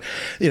else, right?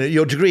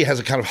 Your degree has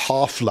a kind of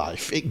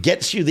half-life. It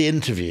gets you the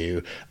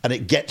interview and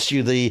it gets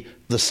you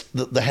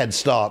the head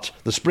start,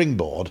 the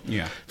springboard.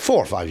 Yeah. 4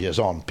 or 5 years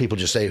on, people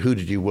just say, who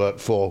did you work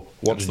for?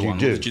 What did you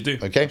do? What did you do?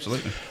 Okay?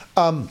 Absolutely.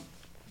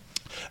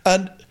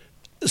 And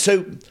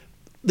so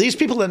these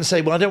people then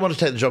say, well, I don't want to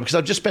take the job because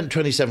I've just spent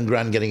 27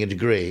 grand getting a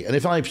degree. And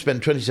if I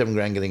spend 27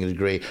 grand getting a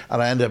degree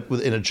and I end up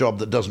in a job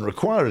that doesn't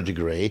require a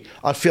degree,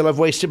 I feel I've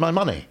wasted my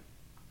money.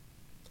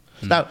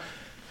 Now,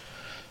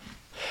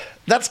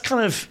 that's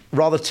kind of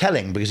rather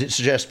telling because it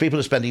suggests people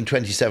are spending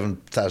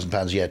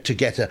 £27,000 a year to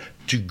get a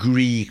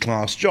degree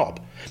class job.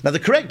 Now, the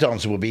correct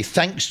answer would be,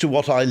 thanks to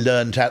what I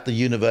learned at the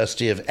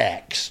University of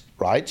X,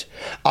 right?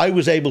 I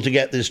was able to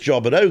get this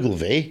job at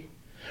Ogilvy,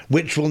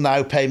 which will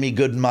now pay me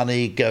good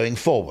money going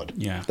forward.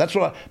 Yeah. That's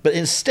what but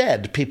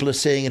instead, people are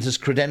seeing it as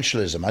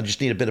credentialism. I just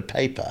need a bit of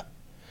paper.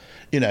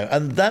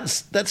 And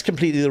that's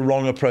completely the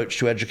wrong approach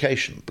to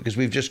education because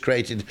we've just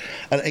created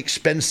an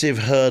expensive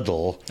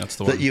hurdle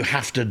that you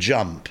have to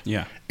jump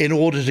in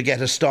order to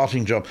get a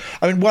starting job.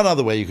 I mean, one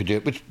other way you could do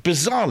it, which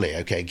bizarrely,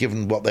 okay,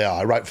 given what they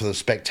are, I write for The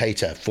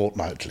Spectator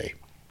fortnightly.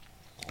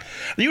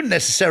 You wouldn't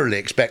necessarily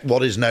expect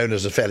what is known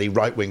as a fairly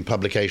right-wing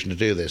publication to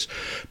do this.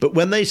 But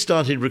when they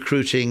started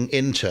recruiting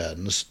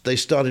interns, they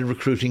started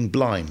recruiting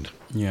blind.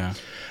 Yeah.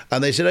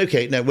 And they said,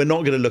 OK, no, we're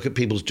not going to look at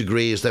people's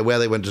degrees, where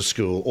they went to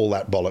school, all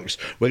that bollocks.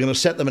 We're going to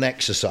set them an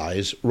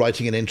exercise,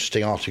 writing an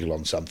interesting article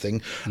on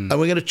something, and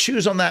we're going to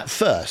choose on that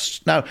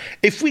first. Now,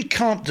 if we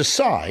can't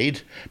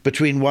decide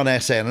between one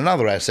essay and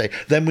another essay,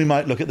 then we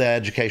might look at their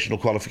educational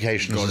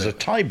qualifications as a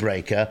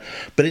tiebreaker,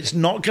 but it's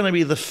not going to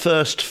be the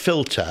first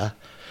filter.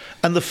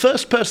 And the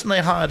first person they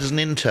hired as an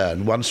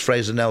intern, once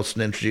Fraser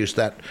Nelson introduced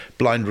that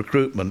blind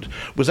recruitment,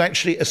 was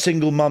actually a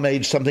single mum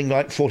aged something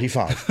like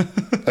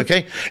 45.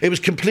 Okay? It was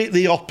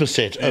completely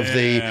opposite of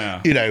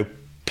the,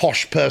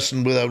 posh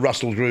person with a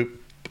Russell Group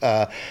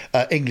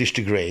English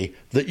degree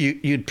that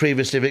you'd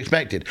previously have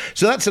expected.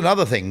 So that's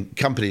another thing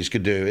companies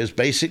could do is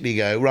basically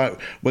go, right,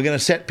 we're going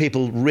to set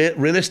people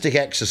realistic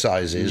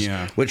exercises,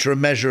 which are a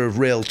measure of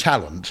real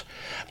talent.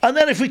 And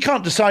then if we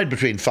can't decide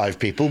between 5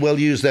 people, we'll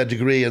use their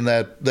degree and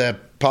their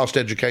past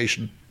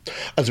education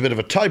as a bit of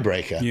a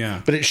tiebreaker.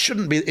 Yeah. But it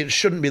shouldn't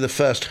be the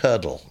first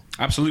hurdle.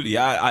 Absolutely.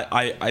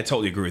 I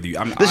totally agree with you.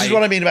 This is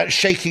what I mean about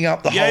shaking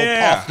up the whole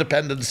path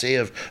dependency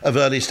of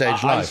early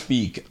stage life. I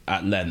speak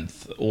at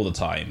length all the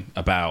time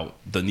about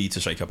the need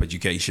to shake up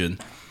education.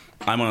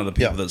 I'm one of the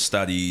people that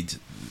studied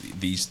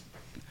these,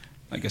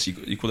 I guess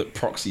you call it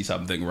proxy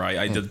something, right?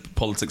 I did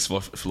politics,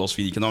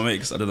 philosophy,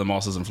 economics. I did a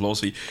master's in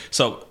philosophy.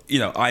 So,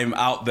 I'm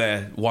out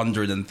there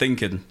wondering and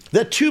thinking.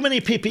 There are too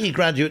many PPE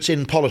graduates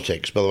in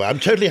politics, by the way. I'm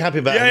totally happy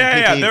about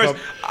having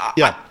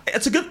PPE.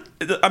 It's a good...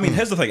 I mean,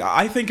 here's the thing.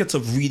 I think it's a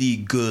really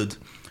good...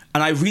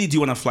 And I really do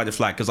want to fly the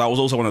flag because I was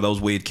also one of those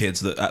weird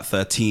kids that at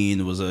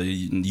 13 was a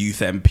youth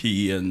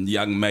MP and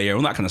young mayor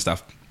and that kind of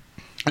stuff.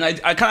 And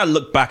I kind of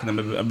look back and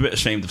I'm a bit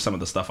ashamed of some of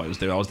the stuff I was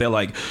doing. I was there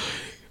like...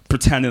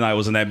 pretending I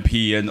was an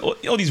MP and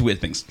all these weird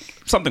things.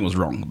 Something was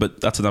wrong,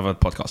 but that's another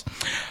podcast.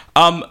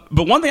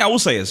 But one thing I will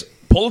say is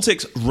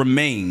politics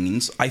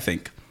remains, I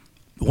think,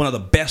 one of the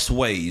best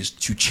ways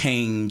to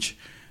change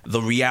the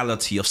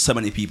reality of so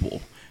many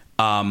people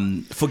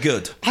for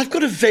good. I've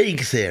got a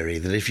vague theory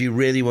that if you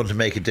really want to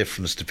make a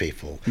difference to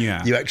people,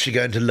 you actually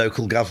go into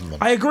local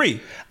government. I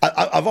agree.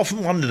 I've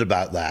often wondered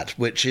about that,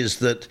 which is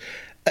that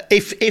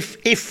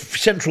if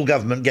central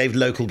government gave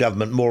local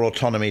government more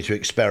autonomy to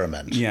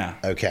experiment,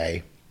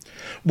 okay,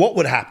 what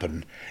would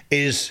happen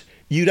is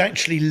you'd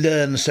actually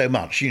learn so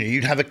much.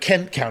 You'd have a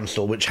Kent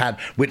council which,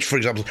 for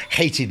example,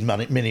 hated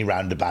mini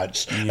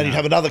roundabouts, and you'd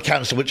have another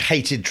council which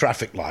hated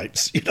traffic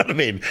lights. You know what I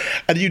mean?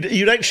 And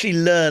you'd actually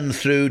learn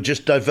through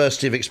just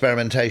diversity of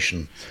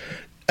experimentation.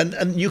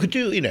 And you could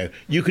do.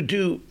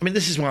 I mean,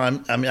 this is why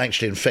I'm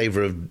actually in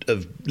favour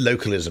of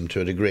localism to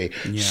a degree.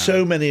 Yeah.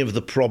 So many of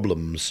the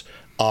problems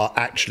are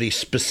actually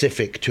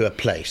specific to a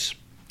place.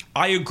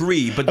 I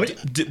agree, but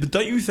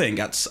don't you think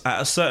at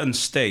a certain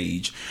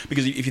stage,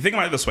 because if you think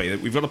about it this way,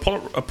 we've got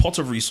a pot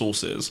of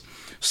resources,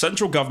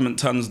 central government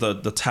turns the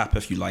tap,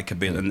 if you like, a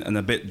bit, and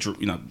a bit,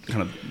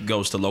 kind of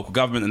goes to local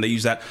government, and they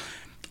use that.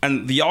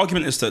 And the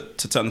argument is to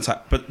turn the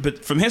tap.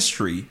 But from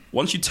history,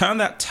 once you turn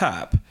that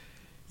tap,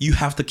 you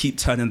have to keep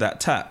turning that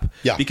tap.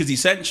 Yeah. Because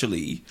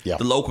essentially,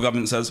 the local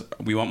government says,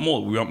 we want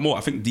more.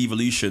 I think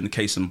devolution,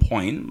 case in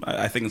point,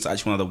 I think it's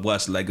actually one of the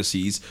worst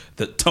legacies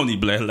that Tony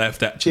Blair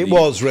left, actually. It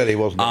was really,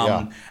 wasn't it?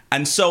 Yeah.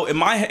 And so in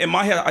my head,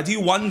 I do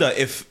wonder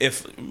if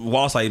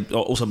whilst I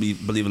also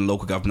believe in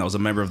local government, I was a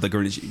member of the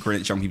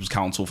Greenwich Young People's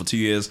Council for 2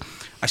 years,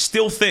 I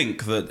still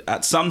think that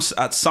at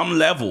some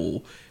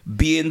level,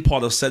 being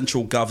part of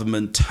central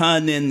government,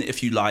 turning,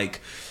 if you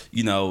like,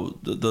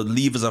 the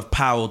levers of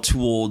power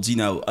towards,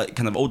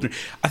 kind of ordinary.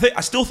 I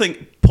still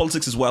think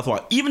politics is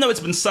worthwhile, even though it's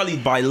been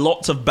sullied by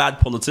lots of bad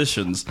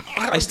politicians.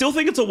 I still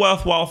think it's a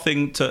worthwhile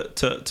thing to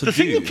do. The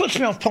thing that puts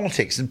me off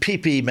politics, and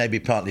PP may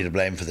be partly to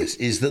blame for this,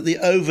 is that the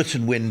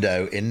Overton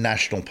window in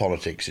national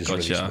politics is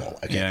really small.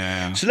 Okay.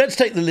 Yeah. So let's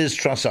take the Liz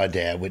Truss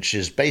idea, which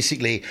is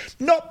basically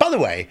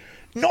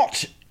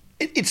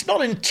it's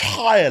not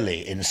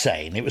entirely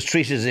insane. It was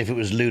treated as if it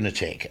was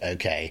lunatic,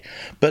 okay?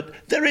 But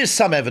there is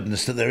some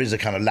evidence that there is a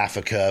kind of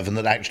Laffer curve, and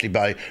that actually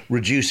by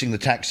reducing the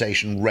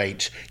taxation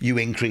rate, you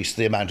increase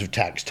the amount of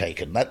tax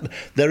taken.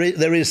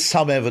 There is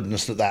some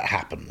evidence that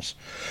happens.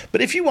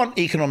 But if you want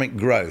economic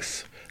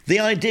growth, the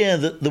idea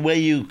that the way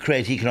you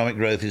create economic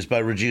growth is by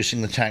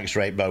reducing the tax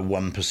rate by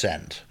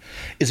 1%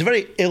 is a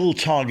very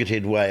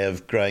ill-targeted way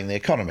of growing the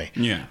economy.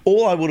 Yeah.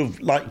 All I would have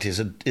liked is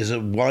a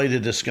wider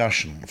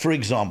discussion. For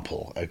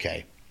example,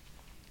 okay,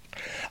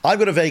 I've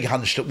got a vague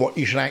hunch that what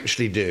you should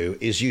actually do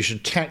is you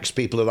should tax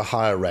people at a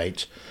higher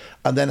rate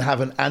and then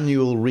have an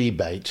annual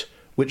rebate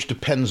which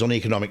depends on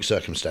economic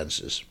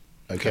circumstances,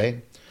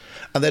 okay?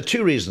 And there are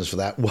two reasons for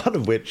that, one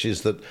of which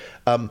is that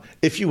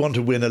if you want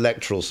to win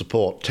electoral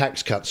support,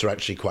 tax cuts are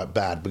actually quite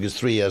bad because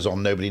 3 years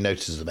on, nobody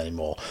notices them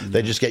anymore.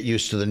 They just get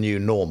used to the new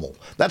normal.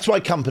 That's why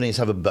companies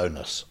have a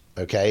bonus,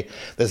 okay?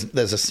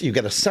 You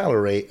get a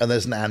salary and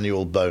there's an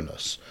annual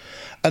bonus.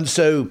 And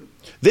so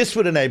this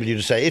would enable you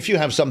to say, if you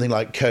have something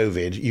like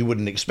COVID, you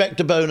wouldn't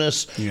expect a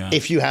bonus. Yeah.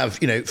 If you have,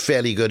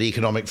 fairly good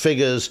economic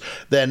figures,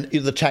 then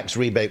the tax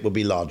rebate will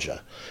be larger.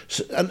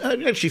 So, and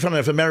actually, funny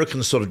enough,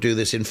 Americans sort of do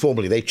this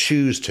informally. They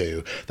choose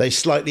to. They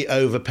slightly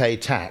overpay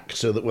tax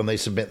so that when they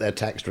submit their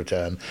tax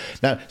return.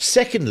 Now,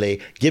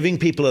 secondly, giving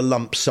people a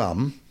lump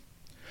sum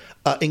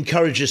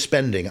encourages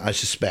spending, I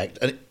suspect,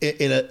 and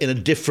in a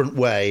different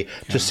way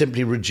to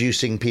simply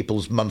reducing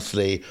people's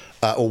monthly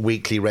or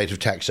weekly rate of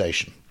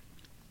taxation.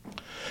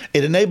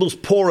 It enables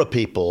poorer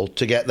people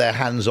to get their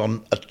hands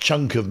on a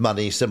chunk of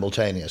money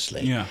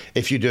simultaneously,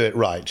 if you do it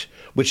right,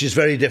 which is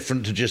very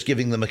different to just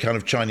giving them a kind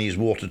of Chinese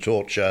water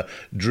torture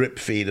drip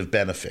feed of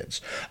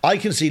benefits. I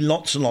can see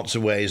lots and lots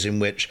of ways in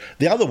which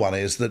the other one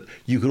is that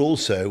you could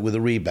also, with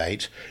a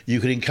rebate, you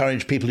could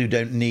encourage people who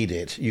don't need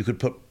it. You could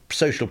put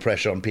social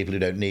pressure on people who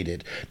don't need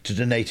it to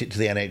donate it to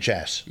the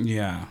NHS.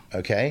 Yeah.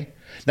 Okay?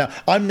 Now,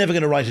 I'm never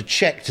going to write a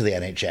cheque to the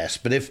NHS,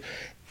 but if...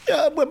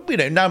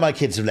 now my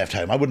kids have left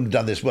home. I wouldn't have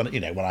done this when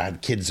I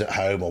had kids at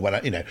home or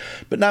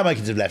but now my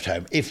kids have left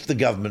home. If the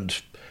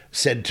government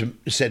said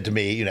to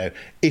me,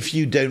 if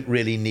you don't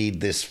really need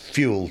this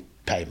fuel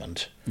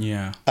payment,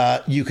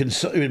 you can,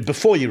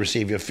 before you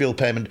receive your fuel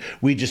payment,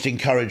 we just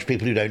encourage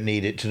people who don't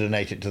need it to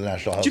donate it to the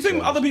National Health Do you think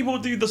Service. other people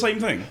would do the same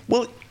thing?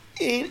 Well,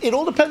 it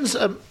all depends.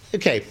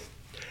 Okay.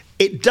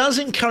 It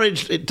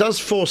does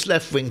force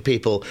left-wing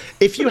people.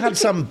 If you had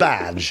some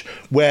badge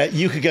where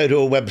you could go to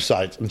a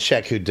website and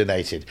check who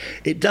donated,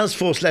 it does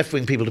force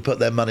left-wing people to put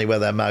their money where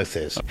their mouth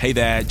is. Hey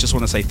there, just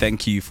want to say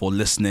thank you for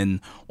listening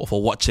or for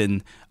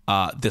watching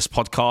this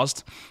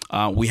podcast.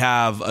 We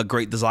have a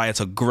great desire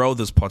to grow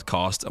this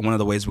podcast, and one of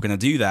the ways we're going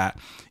to do that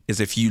is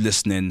if you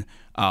listening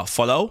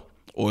follow,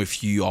 or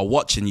if you are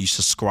watching, you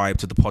subscribe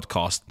to the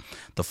podcast.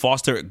 The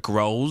faster it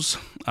grows,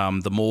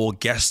 the more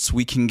guests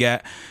we can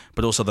get,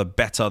 but also the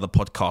better the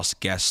podcast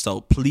gets. So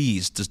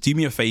please, just do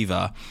me a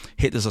favor,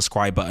 hit the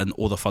subscribe button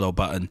or the follow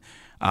button.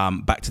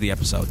 Back to the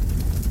episode.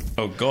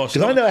 Oh gosh!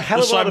 Because I know a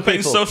hell of a lot of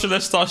people.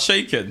 Socialists are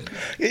shaking.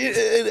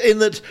 In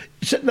that,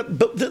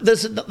 but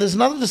there's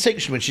another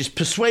distinction, which is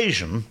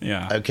persuasion.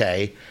 Yeah.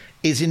 Okay,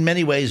 is in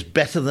many ways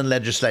better than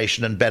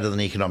legislation and better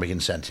than economic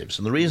incentives,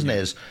 and the reason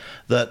is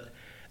that.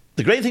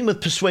 The great thing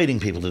with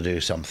persuading people to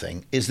do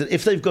something is that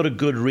if they've got a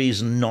good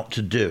reason not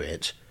to do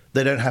it,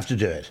 they don't have to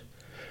do it.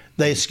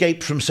 They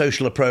escape from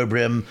social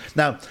opprobrium.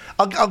 Now,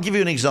 I'll give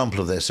you an example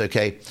of this,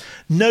 okay?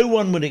 No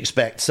one would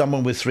expect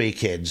someone with 3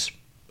 kids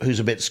who's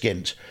a bit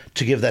skint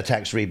to give their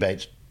tax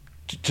rebate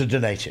to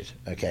donate it,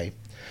 okay?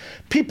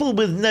 people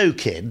with no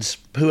kids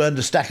who earned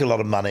a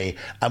lot of money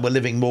and were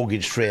living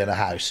mortgage-free in a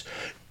house,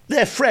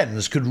 their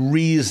friends could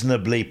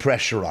reasonably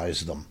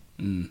pressurise them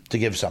to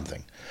give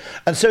something.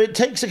 And so it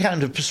takes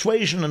account of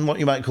persuasion and what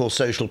you might call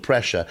social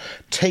pressure,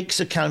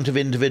 takes account of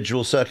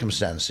individual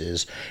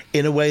circumstances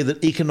in a way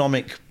that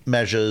economic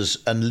measures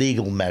and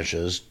legal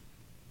measures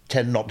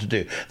tend not to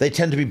do. They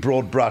tend to be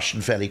broad brush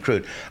and fairly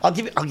crude. I'll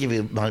give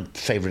you my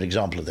favourite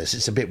example of this.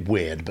 It's a bit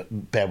weird,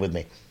 but bear with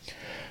me.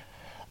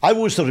 I've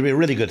always thought it'd be a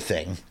really good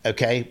thing,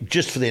 okay,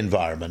 just for the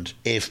environment,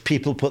 if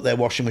people put their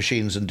washing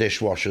machines and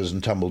dishwashers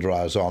and tumble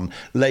dryers on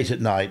late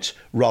at night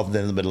rather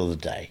than in the middle of the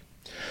day.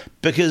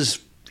 Because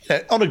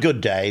on a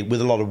good day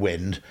with a lot of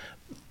wind,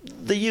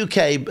 the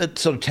UK at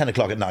sort of 10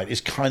 o'clock at night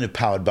is kind of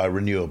powered by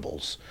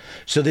renewables.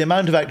 So the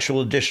amount of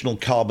actual additional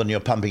carbon you're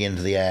pumping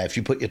into the air, if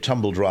you put your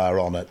tumble dryer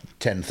on at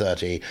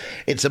 10:30,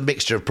 it's a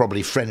mixture of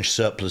probably French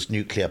surplus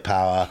nuclear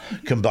power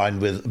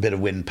combined with a bit of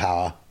wind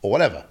power or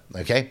whatever,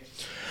 okay?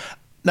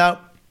 Now,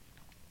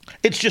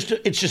 it's just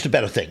a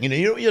better thing.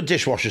 Your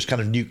dishwasher's kind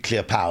of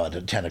nuclear powered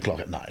at 10 o'clock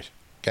at night,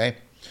 okay?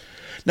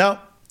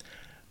 Now,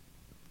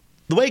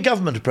 the way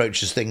government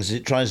approaches things is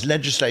it tries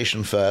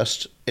legislation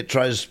first, it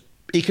tries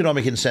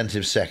economic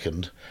incentives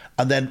second,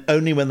 and then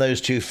only when those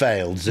two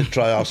fail does it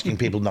try asking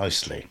people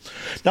nicely.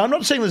 Now, I'm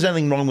not saying there's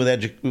anything wrong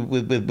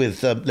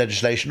with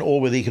legislation or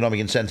with economic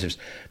incentives,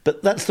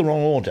 but that's the wrong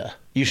order.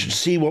 You should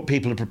see what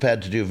people are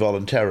prepared to do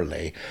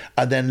voluntarily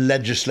and then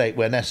legislate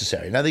where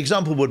necessary. Now, the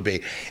example would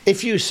be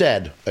if you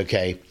said,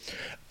 okay,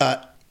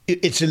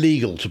 it's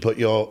illegal to put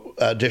your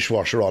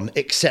dishwasher on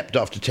except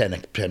after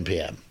 10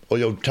 p.m. or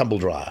your tumble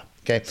dryer.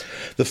 Okay,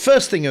 the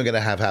first thing you're going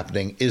to have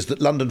happening is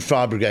that London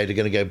Fire Brigade are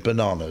going to go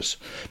bananas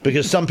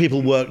because some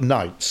people work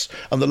nights,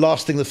 and the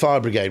last thing the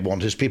fire brigade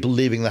want is people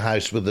leaving the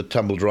house with the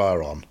tumble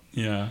dryer on.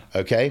 Yeah.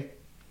 Okay.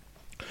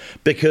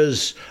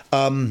 Because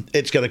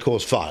it's going to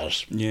cause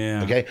fires.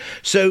 Yeah. Okay.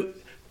 So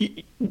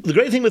the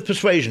great thing with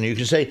persuasion, you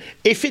can say,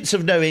 if it's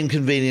of no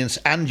inconvenience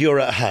and you're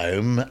at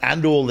home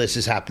and all this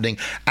is happening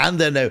and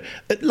there are no,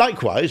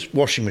 likewise,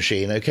 washing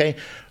machine. Okay.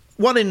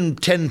 1 in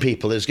 10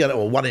 people is going to,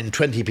 or 1 in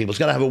 20 people is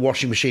going to have a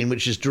washing machine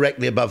which is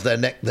directly above their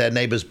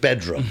neighbour's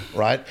bedroom,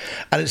 right?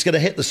 And it's going to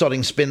hit the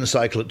sodding spin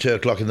cycle at 2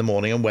 o'clock in the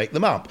morning and wake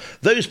them up.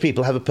 Those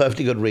people have a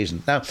perfectly good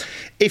reason. Now,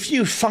 if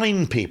you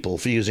fine people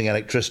for using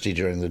electricity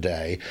during the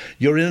day,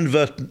 you're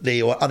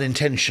inadvertently or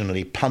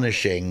unintentionally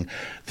punishing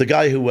the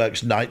guy who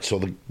works nights or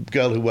the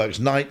girl who works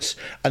nights,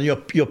 and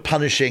you're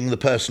punishing the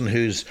person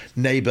whose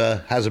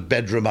neighbour has a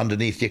bedroom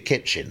underneath your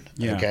kitchen,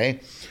 okay?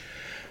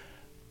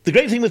 The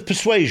great thing with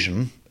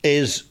persuasion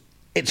is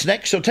it's an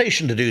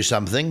exhortation to do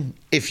something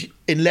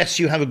unless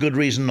you have a good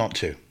reason not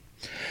to.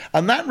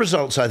 And that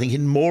results, I think,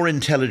 in more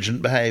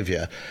intelligent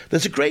behaviour.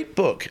 There's a great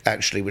book,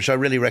 actually, which I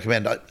really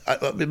recommend.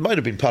 It might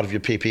have been part of your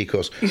PP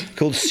course,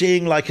 called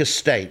Seeing Like a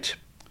State,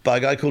 by a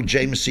guy called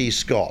James C.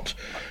 Scott,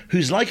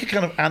 who's like a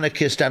kind of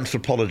anarchist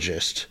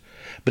anthropologist.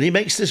 But he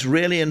makes this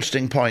really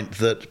interesting point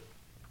that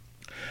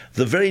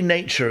the very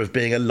nature of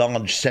being a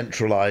large,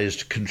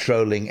 centralised,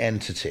 controlling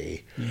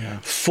entity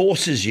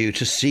forces you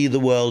to see the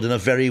world in a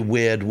very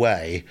weird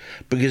way,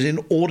 because in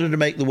order to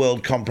make the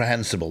world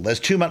comprehensible, there's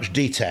too much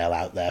detail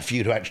out there for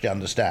you to actually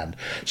understand.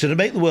 So to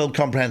make the world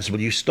comprehensible,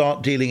 you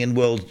start dealing in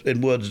words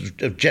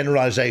of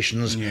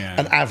generalisations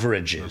and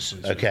averages,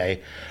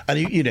 okay? And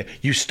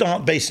you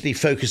start basically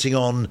focusing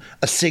on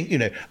a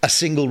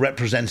single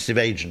representative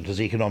agent,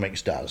 as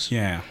economics does.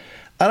 Yeah.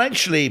 And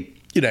actually,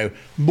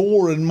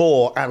 more and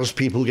more as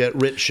people get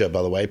richer,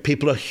 by the way,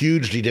 people are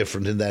hugely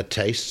different in their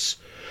tastes.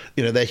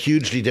 They're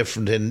hugely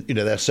different in,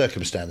 their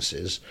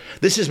circumstances.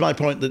 This is my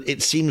point, that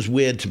it seems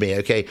weird to me,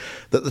 okay,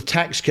 that the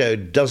tax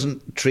code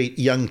doesn't treat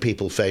young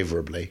people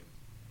favourably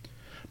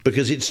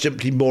because it's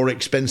simply more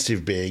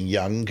expensive being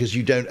young because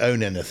you don't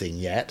own anything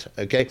yet,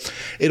 okay?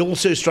 It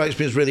also strikes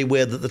me as really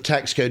weird that the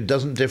tax code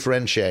doesn't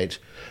differentiate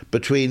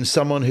between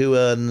someone who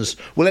earns,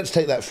 well, let's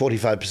take that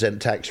 45%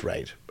 tax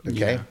rate,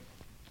 okay? Yeah.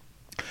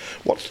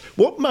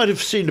 What might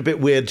have seemed a bit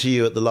weird to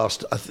you at the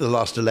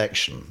last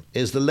election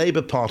is the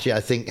Labour Party, I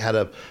think, had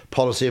a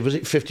policy of, was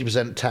it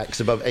 50% tax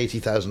above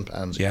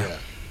 £80,000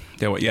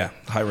 a year?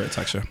 High rate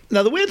tax, yeah.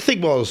 Now, the weird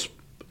thing was,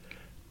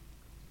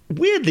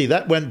 weirdly,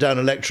 that went down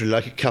electorally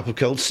like a cup of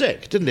cold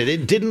sick, didn't it?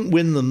 It didn't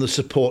win them the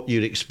support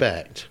you'd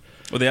expect.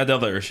 Well, they had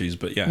other issues,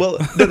 but yeah. Well,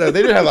 no,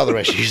 they did have other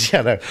issues,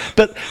 yeah, no.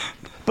 But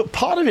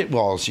part of it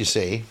was, you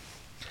see,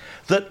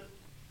 that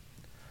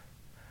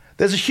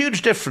there's a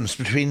huge difference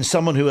between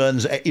someone who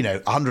earns,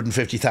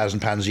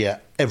 £150,000 a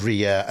year every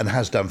year and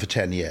has done for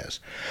 10 years.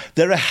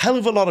 There are a hell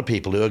of a lot of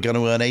people who are going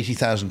to earn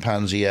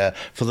 £80,000 a year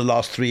for the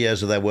last 3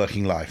 years of their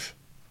working life.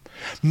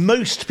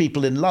 Most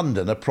people in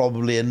London are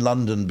probably in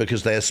London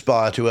because they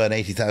aspire to earn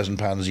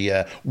 £80,000 a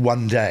year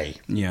one day.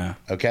 Yeah.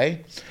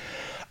 Okay?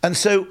 And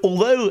so,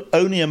 although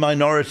only a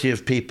minority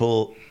of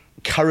people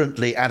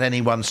currently at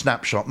any one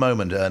snapshot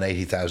moment earn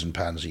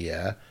 £80,000 a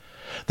year,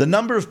 the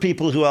number of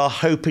people who are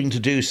hoping to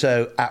do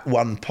so at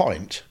one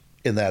point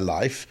in their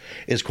life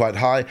is quite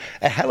high.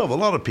 A hell of a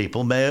lot of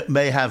people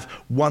may have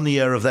 1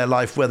 year of their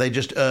life where they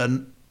just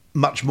earn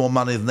much more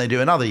money than they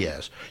do in other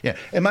years.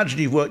 Imagine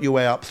you've worked your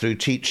way up through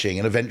teaching,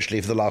 and eventually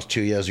for the last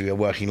 2 years of your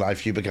working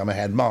life you become a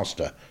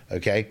headmaster,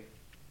 okay?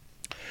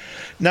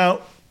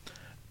 Now,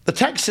 the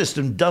tax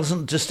system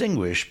doesn't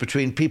distinguish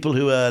between people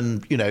who earn,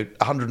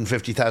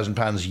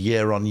 £150,000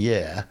 year on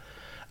year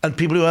and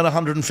people who earn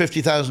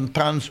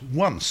 £150,000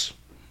 once.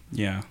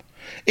 Yeah.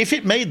 If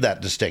it made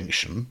that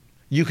distinction,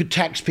 you could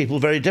tax people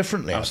very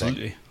differently,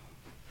 Absolutely. I think.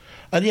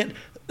 And yet,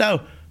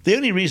 now, the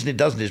only reason it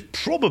doesn't is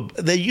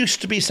probably there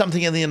used to be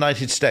something in the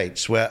United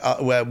States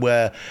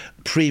where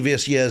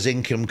previous year's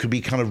income could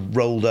be kind of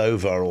rolled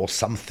over or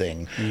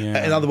something.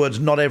 Yeah. In other words,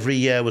 not every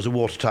year was a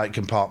watertight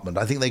compartment.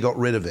 I think they got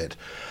rid of it.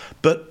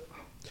 But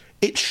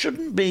it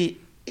shouldn't be,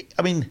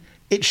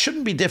 it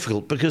shouldn't be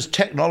difficult because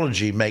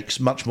technology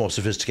makes much more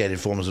sophisticated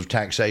forms of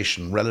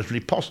taxation relatively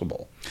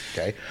possible.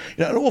 Okay?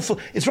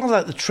 It's rather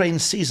like the train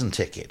season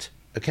ticket.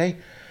 Okay?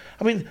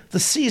 The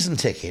season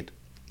ticket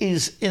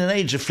is, in an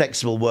age of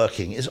flexible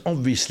working, is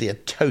obviously a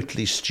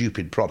totally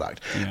stupid product,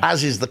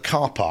 as is the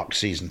car park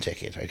season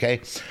ticket,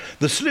 okay?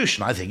 The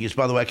solution, I think, is,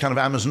 by the way, a kind of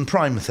Amazon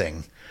Prime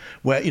thing,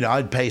 where,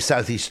 I'd pay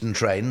Southeastern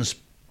Trains,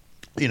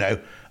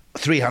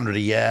 $300 a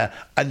year,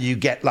 and you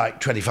get like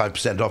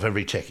 25% off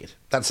every ticket.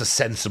 That's a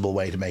sensible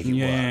way to make it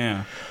work.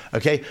 Yeah.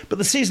 Okay? But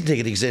the season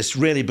ticket exists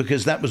really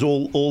because that was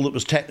all that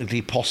was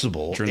technically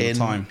possible in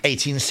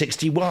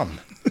 1861,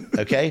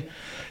 okay?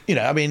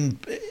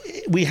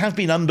 We have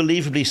been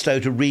unbelievably slow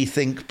to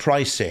rethink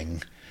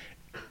pricing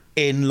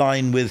in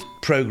line with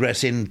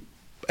progress in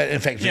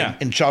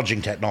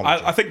charging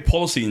technology. I think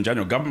policy in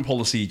general, government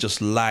policy,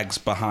 just lags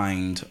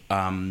behind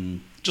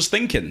just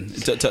thinking,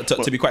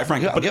 to be quite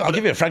frank. I'll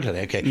give you a frank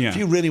idea, okay? Yeah. If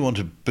you really want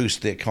to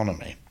boost the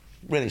economy,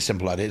 really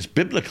simple idea. It's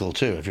biblical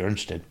too, if you're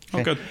interested.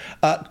 Okay? Oh,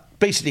 good.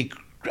 Basically,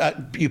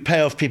 you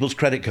pay off people's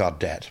credit card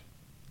debt.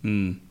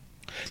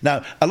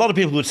 Now, a lot of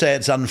people would say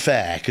it's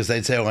unfair because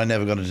they'd say, I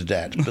never got into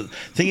debt. But the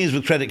thing is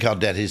with credit card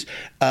debt is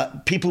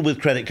people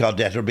with credit card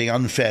debt are being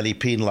unfairly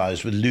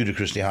penalised with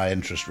ludicrously high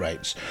interest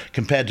rates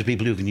compared to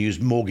people who can use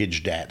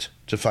mortgage debt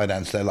to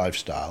finance their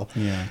lifestyle.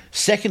 Yeah.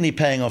 Secondly,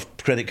 paying off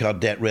credit card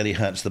debt really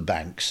hurts the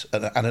banks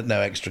and at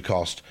no extra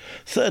cost.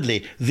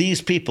 Thirdly, these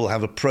people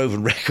have a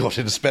proven record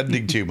in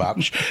spending too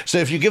much. So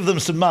if you give them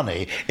some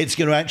money, it's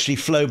going to actually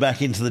flow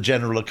back into the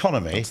general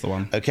economy. That's the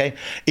one. Okay?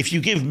 If you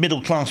give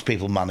middle class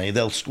people money,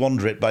 they'll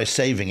squander it by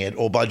saving it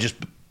or by just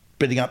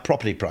bidding up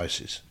property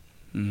prices.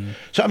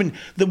 So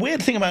the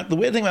weird thing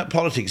about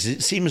politics is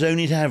it seems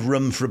only to have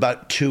room for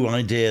about two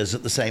ideas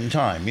at the same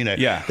time.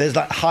 There's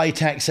like high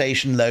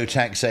taxation, low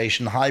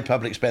taxation, high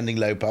public spending,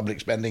 low public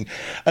spending,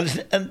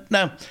 and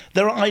now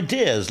there are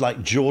ideas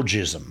like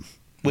Georgism,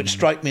 which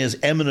strike me as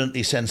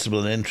eminently sensible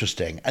and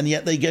interesting, and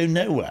yet they go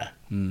nowhere.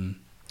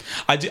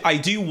 I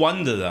do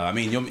wonder though.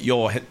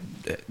 You're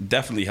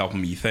definitely helping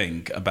me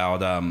think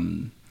about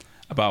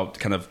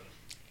kind of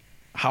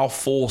how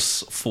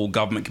forceful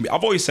government can be.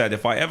 I've always said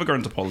if I ever go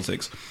into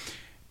politics,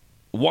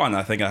 one,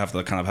 I think I have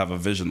to kind of have a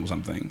vision or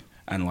something,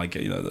 and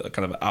a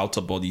kind of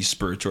outer body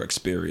spiritual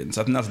experience.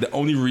 I think that's the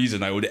only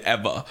reason I would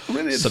ever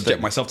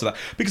subject myself to that,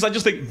 because I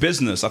just think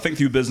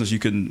through business you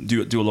can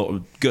do a lot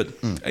of good,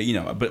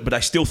 but I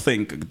still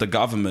think the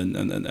government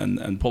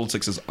and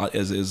politics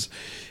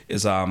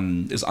is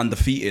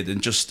undefeated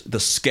in just the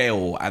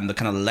scale and the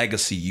kind of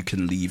legacy you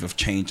can leave of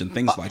change and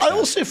things like that. I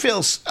also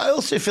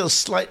feel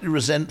slightly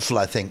resentful,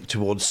 I think,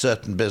 towards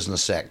certain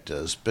business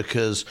sectors,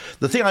 because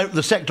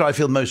the sector I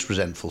feel most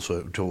resentful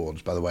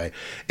towards, by the way,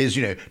 is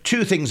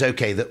two things.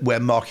 Okay, where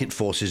market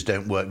forces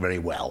don't work very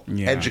well: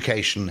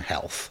 education,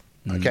 health.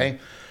 Okay.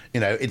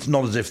 It's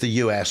not as if the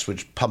US,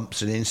 which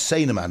pumps an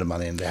insane amount of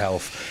money into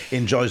health,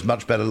 enjoys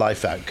much better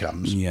life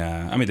outcomes.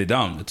 Yeah, they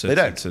don't. They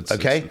don't.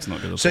 Okay, it's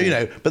not good at so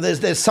all. but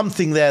there's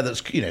something there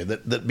that's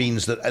that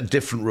means that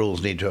different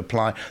rules need to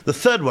apply. The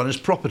third one is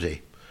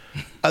property.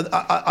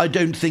 I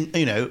don't think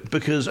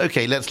because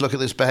let's look at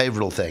this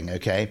behavioural thing.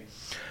 Okay.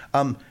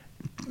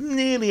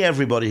 Nearly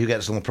everybody who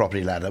gets on the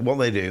property ladder, what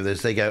they do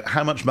is they go,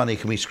 how much money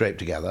can we scrape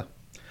together?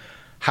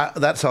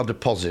 That's our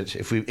deposit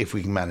if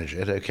we can manage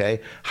it, okay?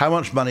 How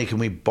much money can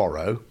we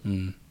borrow,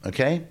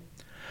 okay?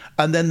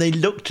 And then they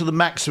look to the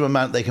maximum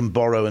amount they can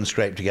borrow and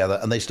scrape together,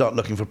 and they start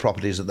looking for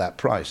properties at that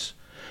price.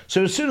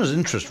 So as soon as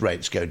interest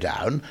rates go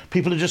down,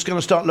 people are just going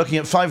to start looking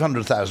at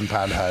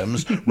 £500,000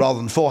 homes rather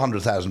than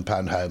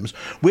 £400,000 homes,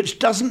 which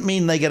doesn't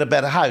mean they get a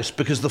better house,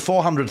 because the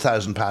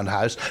 £400,000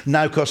 house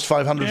now costs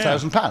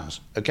 £500,000.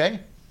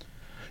 Okay,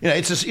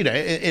 it's just,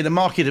 in a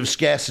market of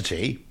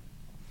scarcity,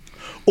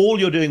 all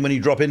you're doing when you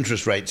drop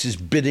interest rates is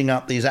bidding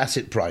up these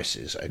asset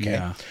prices.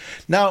 Okay,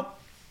 now.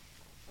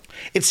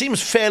 It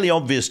seems fairly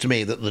obvious to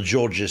me that the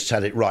Georgists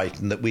had it right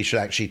and that we should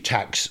actually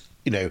tax,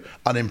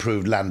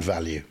 unimproved land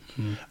value.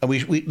 And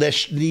there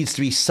needs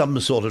to be some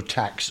sort of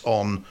tax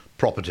on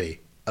property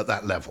at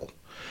that level.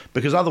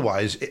 Because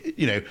otherwise,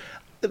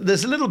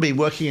 there's a little bit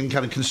working in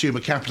kind of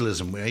consumer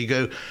capitalism where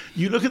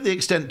you look at the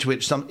extent to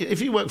which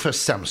if you work for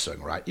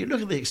Samsung, right, you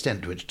look at the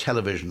extent to which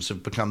televisions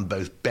have become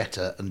both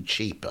better and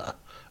cheaper,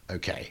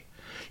 okay?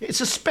 It's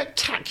a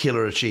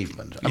spectacular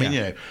achievement. I mean,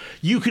 you know,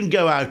 you can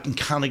go out and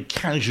kind of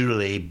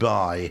casually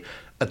buy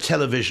a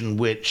television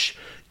which,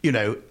 you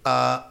know,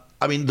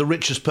 I mean, the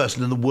richest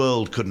person in the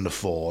world couldn't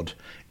afford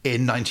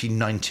in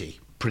 1990,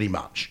 pretty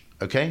much,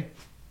 okay?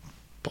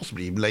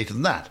 Possibly even later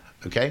than that,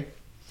 okay?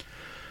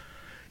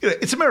 You know,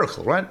 it's a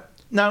miracle, right?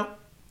 Now,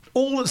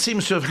 all that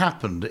seems to have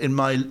happened in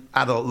my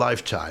adult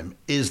lifetime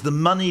is the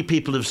money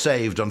people have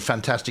saved on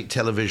fantastic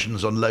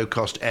televisions, on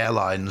low-cost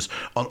airlines,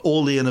 on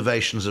all the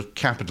innovations of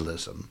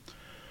capitalism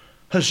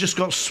has just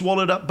got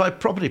swallowed up by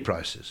property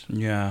prices.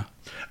 Yeah.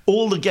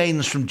 All the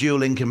gains from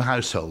dual income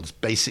households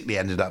basically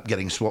ended up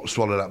getting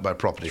swallowed up by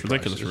property prices.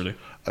 Ridiculous, really.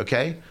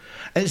 Okay?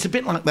 And it's a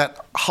bit like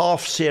that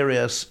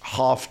half-serious,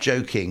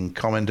 half-joking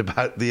comment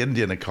about the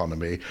Indian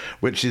economy,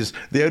 which is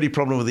the only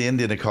problem with the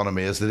Indian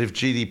economy is that if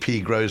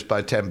GDP grows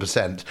by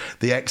 10%,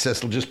 the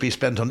excess will just be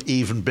spent on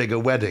even bigger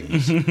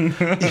weddings. You know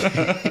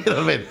what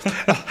I mean?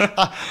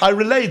 I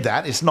relayed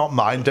that. It's not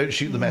mine. Don't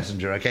shoot the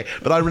messenger, okay?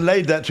 But I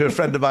relayed that to a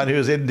friend of mine who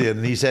was Indian,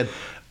 and he said,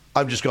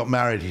 I've just got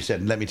married, he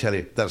said, and let me tell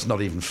you, that's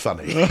not even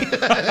funny.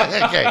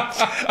 Okay.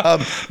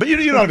 But you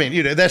know what I mean?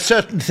 You know, there's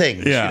certain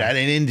things, you know, and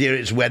in India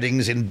it's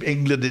weddings, in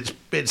England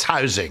it's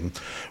housing,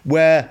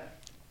 where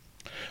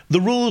the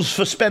rules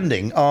for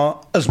spending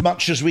are as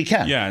much as we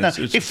can. Yeah, now,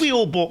 if we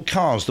all bought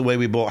cars the way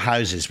we bought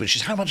houses, which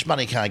is how much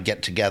money can I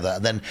get together,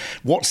 and then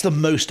what's the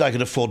most I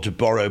can afford to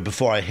borrow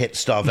before I hit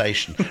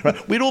starvation?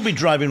 Right? We'd all be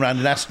driving around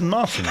in Aston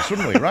Martins,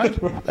 wouldn't we,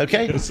 right?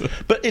 Okay? Yes.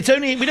 But it's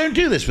only, we don't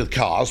do this with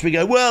cars. We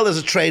go, well, there's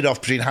a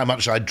trade-off between how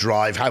much I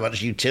drive, how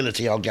much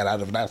utility I'll get out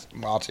of an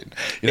Aston Martin.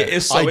 You know, it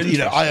is so interesting.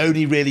 I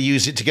only really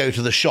use it to go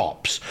to the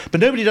shops.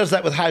 But nobody does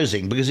that with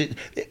housing because, it,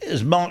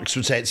 as Marx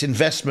would say, its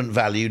investment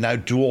value now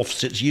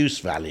dwarfs its use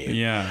value.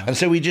 Yeah. And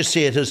so we just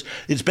see it as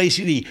it's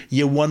basically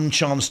your one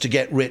chance to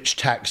get rich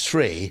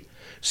tax-free,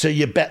 so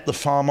you bet the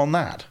farm on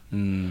that.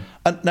 And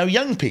now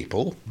young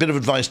people, bit of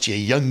advice to your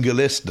younger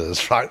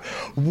listeners, right?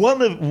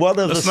 One of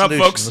the solutions... Listen up,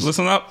 folks,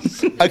 listen up.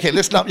 Okay,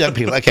 listen up, young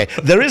people. Okay,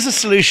 there is a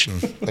solution,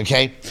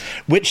 okay,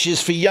 which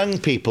is for young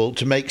people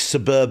to make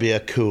suburbia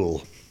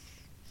cool.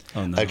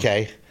 Oh, no.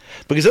 Okay?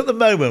 Because at the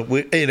moment,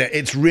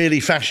 it's really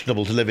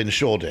fashionable to live in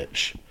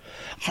Shoreditch.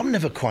 I'm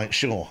never quite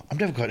sure.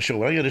 When I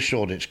go to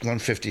Shoreditch, I'm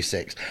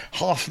 56,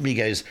 half of me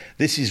goes,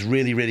 this is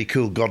really, really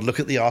cool. God, look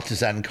at the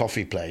artisan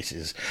coffee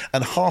places.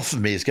 And half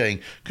of me is going,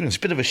 it's a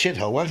bit of a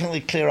shithole. Why can't they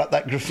clear up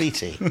that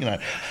graffiti? You know.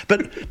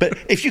 But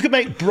if you could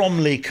make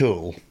Bromley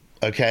cool,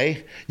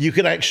 okay, you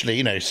could actually,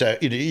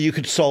 you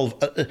could solve...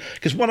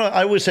 Because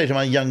I always say to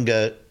my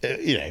younger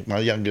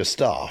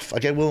staff,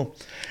 okay, well,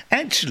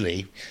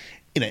 actually,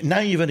 now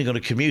you've only got to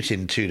commute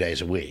in 2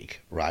 days a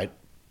week, right?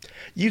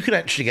 You could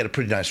actually get a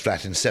pretty nice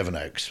flat in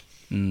Sevenoaks,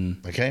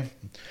 okay?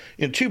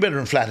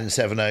 2-bedroom flat in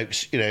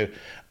Sevenoaks,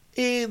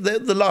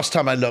 the last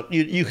time I looked,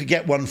 you could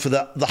get one for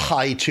the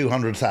high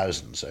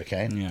 200,000s,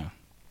 okay? Yeah.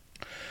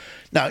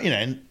 Now,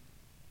 in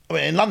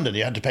London,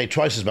 you had to pay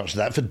twice as much as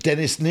that for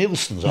Dennis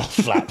Nielsen's old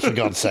flat, for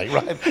God's sake,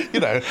 right?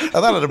 And that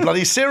had a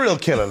bloody serial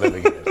killer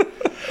living in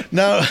it.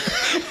 Now,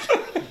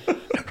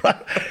 right?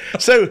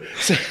 So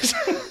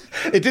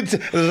it did.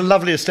 There's a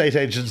lovely estate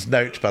agent's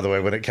note, by the way,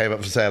 when it came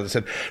up for sale. It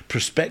said,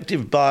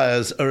 prospective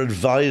buyers are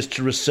advised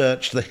to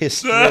research the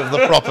history of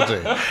the property,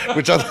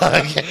 which I thought,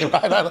 okay,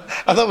 right,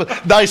 I thought was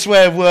a nice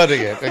way of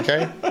wording it,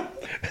 okay?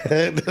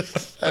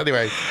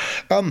 Anyway,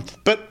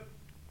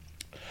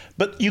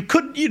 but you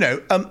could,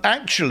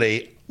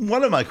 actually,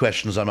 one of my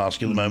questions I'm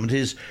asking at the moment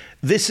is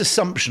this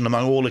assumption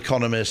among all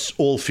economists,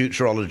 all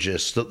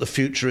futurologists, that the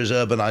future is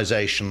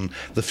urbanization,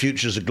 the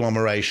future is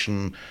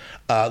agglomeration,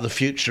 the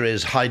future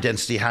is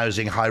high-density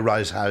housing,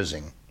 high-rise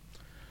housing.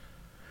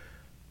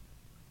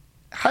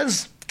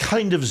 Has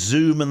kind of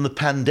Zoom and the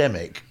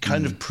pandemic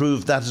kind of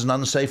proved that as an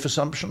unsafe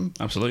assumption?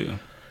 Absolutely.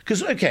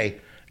 Because,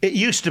 okay, it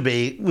used to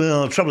be,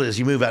 well, the trouble is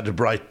you move out to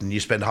Brighton, you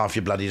spend half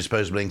your bloody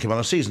disposable income on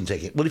a season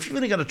ticket. Well, if you've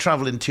only got to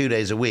travel in 2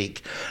 days a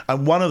week,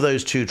 and one of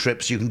those 2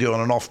 trips you can do on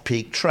an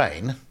off-peak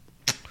train...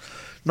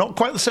 Not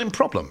quite the same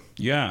problem.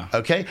 Yeah.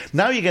 Okay?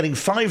 Now you're getting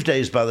 5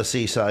 days by the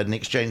seaside in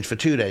exchange for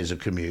 2 days of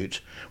commute,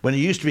 when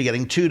you used to be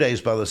getting 2 days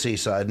by the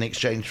seaside in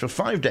exchange for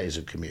 5 days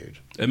of commute.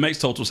 It makes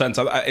total sense.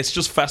 It's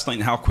just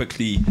fascinating how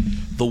quickly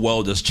the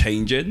world is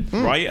changing,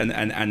 right?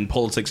 And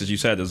politics, as you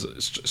said, is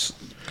just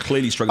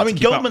clearly struggling to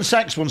keep Goldman up.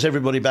 Sachs wants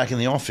everybody back in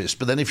the office,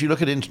 but then if you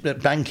look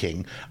at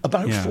banking,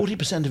 about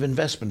 40% of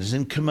investment is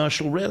in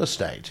commercial real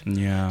estate.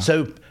 Yeah.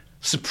 So...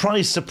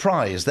 Surprise,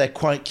 surprise, they're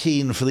quite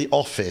keen for the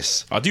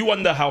office. I do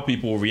wonder how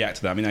people will react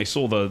to that. I mean, I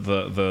saw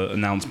the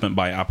announcement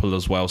by Apple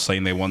as well,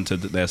 saying they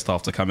wanted their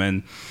staff to come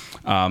in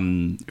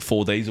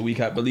 4 days a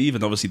week, I believe,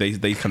 and obviously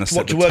they kind of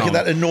set the to work tone. in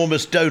that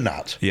enormous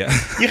donut. Yeah.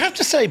 You have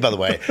to say, by the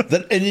way,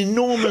 that an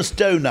enormous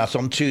donut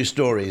on 2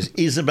 stories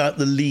is about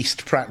the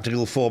least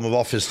practical form of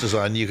office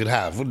design you could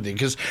have, wouldn't it?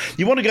 Because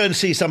you want to go and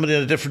see somebody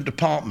in a different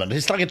department.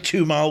 It's like a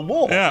 2-mile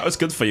walk. Yeah, it's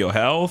good for your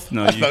health.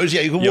 No, I suppose,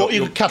 you can walk,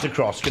 you can cut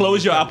across.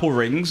 Close your Apple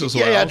rings as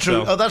well. Yeah,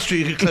 true. So. Oh, that's true.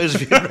 You can close a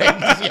few rings.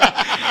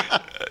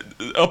 Yeah.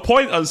 A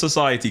point on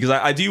society, because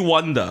I do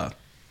wonder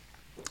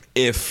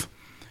if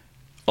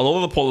a lot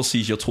of the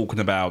policies you're talking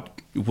about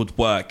would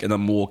work in a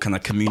more kind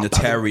of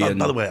communitarian.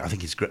 By the way, I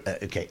think it's great.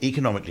 Okay,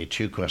 economically,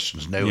 2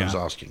 questions no one's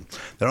Yeah. asking.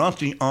 They're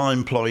asking, are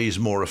employees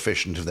more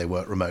efficient if they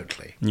work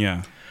remotely?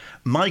 Yeah.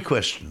 My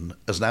question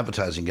as an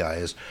advertising guy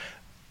is,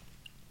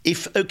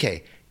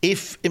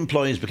 if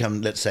employees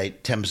become, let's say,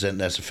 10%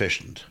 less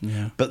efficient,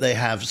 Yeah. but they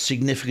have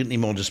significantly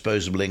more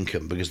disposable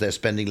income because they're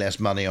spending less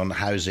money on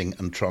housing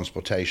and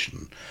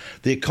transportation,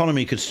 the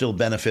economy could still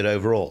benefit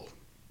overall.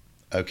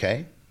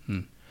 Okay?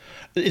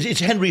 It's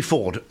Henry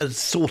Ford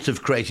sort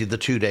of created the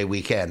 2-day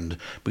weekend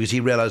because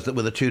he realized that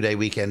with a 2-day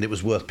weekend, it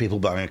was worth people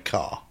buying a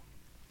car.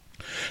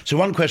 So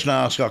one question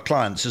I ask our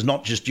clients is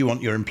not just, do you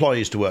want your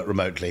employees to work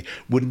remotely?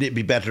 Wouldn't it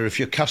be better if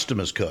your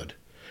customers could?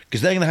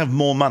 Because they're going to have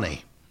more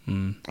money. I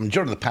mean,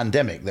 during the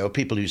pandemic, there were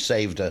people who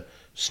saved a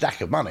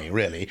stack of money,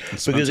 really,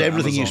 because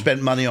everything you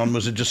spent money on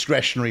was a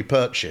discretionary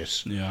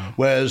purchase. Yeah.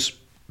 Whereas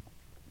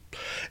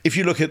if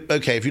you look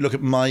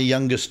at my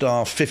younger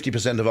staff,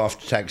 50% of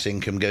after-tax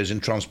income goes in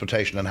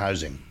transportation and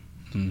housing.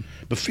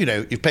 But,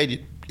 you've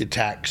paid your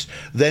tax,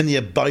 then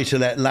your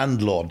buy-to-let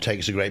landlord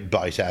takes a great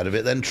bite out of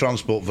it, then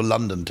Transport for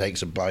London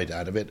takes a bite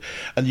out of it,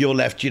 and you're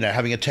left,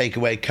 having a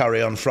takeaway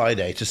curry on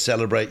Friday to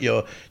celebrate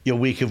your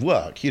week of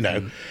work.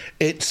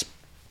 It's...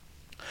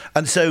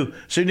 And so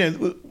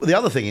the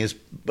other thing is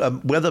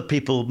whether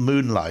people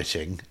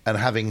moonlighting and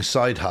having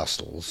side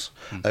hustles,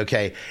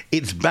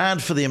 it's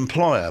bad for the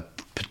employer,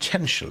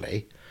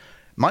 potentially,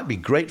 might be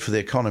great for the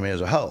economy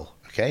as a whole.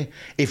 Okay,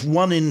 if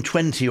 1 in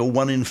 20 or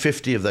 1 in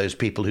 50 of those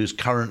people who's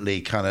currently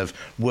kind of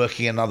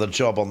working another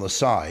job on the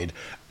side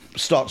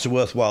starts a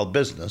worthwhile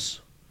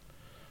business,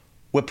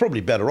 we're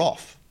probably better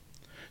off.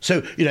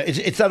 So,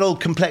 it's that old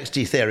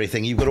complexity theory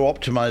thing. You've got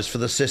to optimize for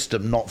the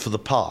system, not for the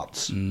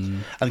parts.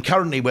 And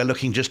currently we're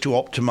looking just to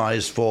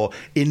optimize for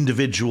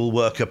individual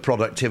worker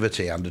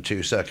productivity under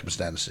 2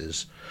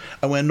 circumstances.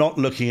 And we're not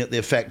looking at the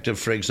effect of,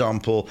 for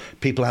example,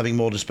 people having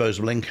more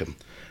disposable income.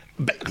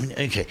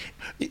 Okay,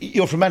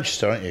 you're from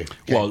Manchester, aren't you?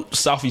 Okay. Well,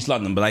 Southeast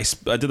London, but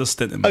I did a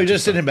stint in Manchester. Oh, you did a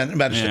stint in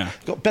Manchester. Yeah.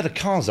 Got better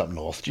cars up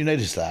north. Do you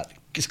notice that?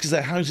 It's because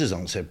their houses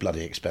aren't so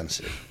bloody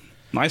expensive.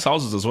 Nice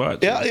houses as well.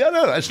 Actually. Yeah,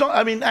 no, it's not.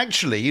 I mean,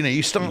 actually,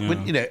 you start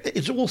with,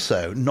 it's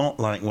also not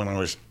like when I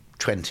was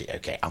 20.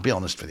 Okay, I'll be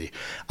honest with you.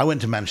 I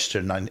went to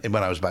Manchester when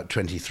I was about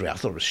 23. I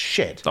thought it was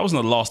shit. That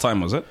wasn't the last time,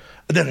 was it?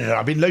 No.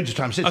 I've been loads of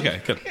times since.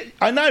 Okay, good.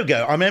 I now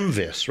go. I'm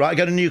envious, right? I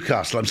go to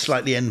Newcastle. I'm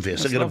slightly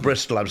envious. I go to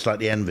Bristol. I'm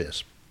slightly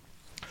envious.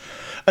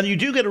 And you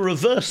do get a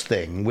reverse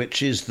thing,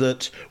 which is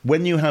that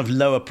when you have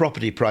lower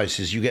property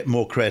prices, you get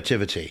more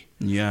creativity.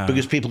 Yeah.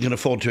 Because people can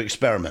afford to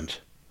experiment.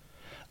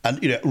 And,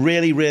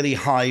 really, really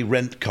high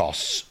rent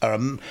costs.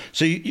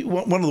 So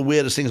one of the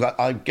weirdest things,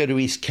 I go to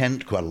East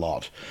Kent quite a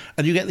lot,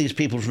 and you get these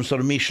people from sort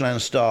of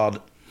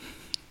Michelin-starred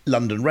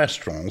London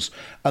restaurants,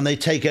 and they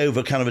take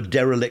over kind of a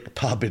derelict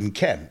pub in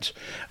Kent.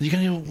 And you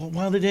go, well,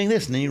 why are they doing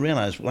this? And then you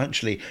realise, well,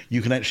 actually,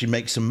 you can actually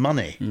make some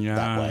money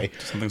that way.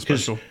 Something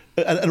special.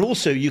 And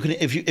also, you can,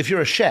 if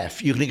you're a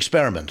chef, you can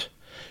experiment.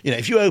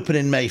 If you open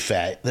in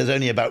Mayfair, there's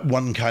only about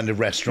one kind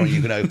of restaurant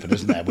you can open,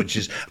 isn't there? Which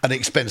is an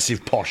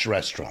expensive, posh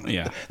restaurant.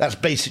 Yeah. That's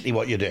basically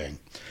what you're doing.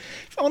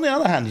 On the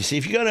other hand, you see,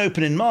 if you go and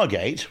open in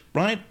Margate,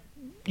 right,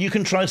 you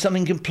can try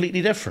something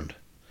completely different.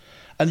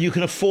 And you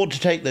can afford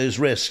to take those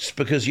risks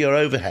because your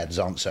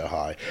overheads aren't so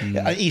high.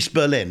 East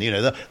Berlin,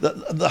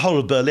 the whole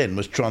of Berlin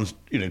was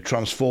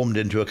transformed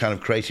into a kind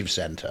of creative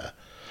centre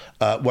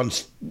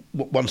once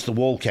the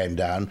wall came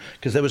down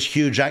because there was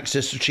huge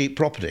access to cheap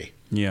property.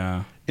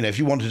 Yeah. If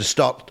you wanted to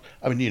start,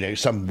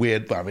 some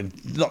weird,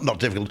 not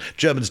difficult.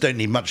 Germans don't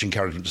need much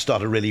encouragement to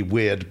start a really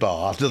weird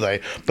bar, do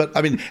they? But,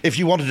 if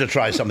you wanted to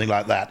try something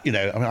like that,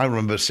 I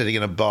remember sitting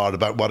in a bar at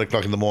about 1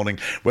 o'clock in the morning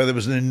where there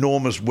was an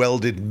enormous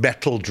welded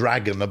metal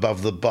dragon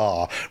above the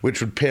bar, which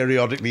would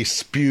periodically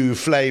spew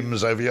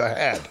flames over your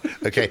head.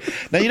 Okay.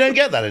 Now, you don't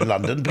get that in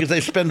London because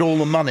they spend all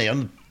the money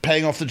on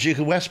paying off the Duke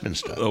of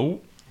Westminster. Oh.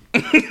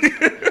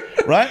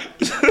 Right?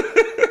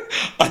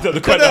 I don't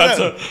know quite the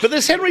answer. But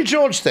this Henry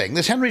George thing,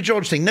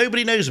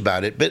 nobody knows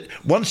about it. But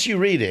once you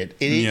read it,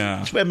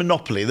 it's where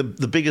Monopoly,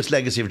 the biggest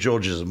legacy of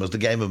Georgism was the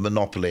game of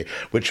Monopoly,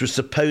 which was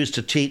supposed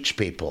to teach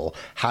people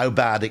how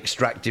bad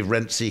extractive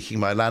rent-seeking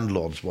my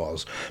landlords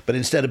was. But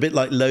instead, a bit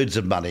like loads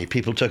of money,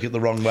 people took it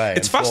the wrong way.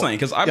 It's fascinating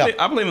because I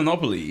play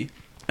Monopoly.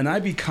 And I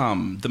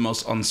become the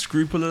most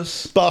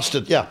unscrupulous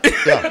bastard. Yeah. And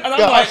I'm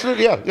like,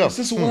 absolutely. Yeah. Is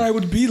this what I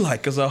would be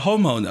like as a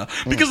homeowner?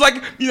 Because,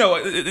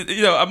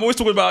 I'm always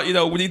talking about,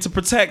 we need to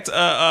protect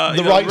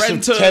the rights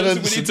renters. of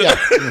tenants. We need to,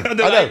 and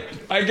then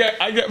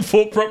I get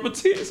 4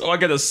 properties, or I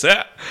get a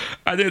set,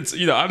 and it's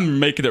I'm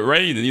making it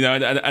rain,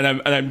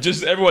 and I'm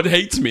just everyone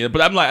hates me,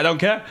 but I'm like I don't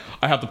care.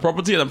 I have the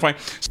property, and I'm fine.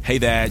 Hey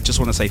there, just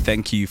want to say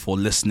thank you for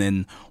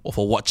listening or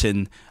for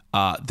watching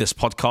this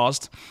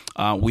podcast.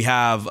 We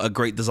have a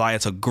great desire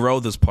to grow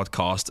this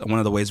podcast, and one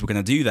of the ways we're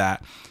going to do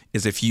that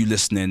is if you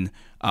listening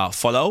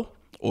follow,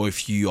 or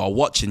if you are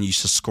watching, you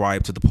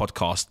subscribe to the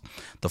podcast.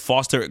 The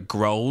faster it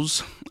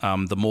grows,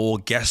 the more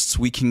guests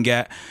we can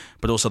get,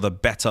 but also the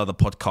better the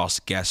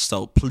podcast gets.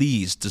 So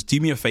please just do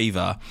me a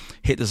favor,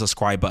 hit the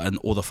subscribe button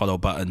or the follow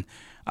button.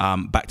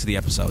 Back to the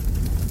episode.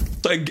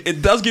 So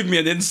it does give me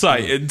an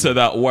insight into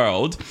that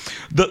world.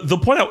 The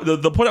point I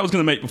was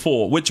going to make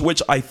before,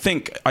 which I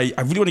think I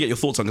really want to get your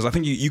thoughts on, because I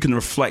think you can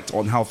reflect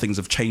on how things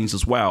have changed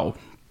as well.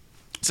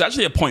 It's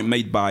actually a point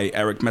made by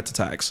Eric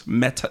Metaxas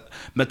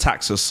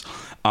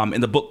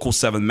in the book called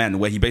Seven Men,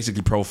 where he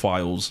basically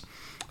profiles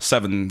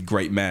 7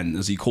 great men,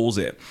 as he calls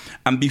it.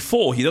 And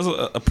before, he does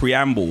a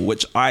preamble,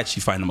 which I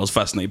actually find the most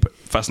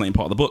fascinating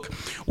part of the book,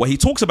 where he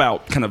talks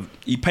about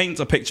he paints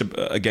a picture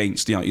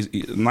against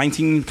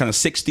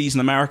 1960s in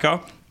America,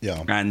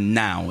 and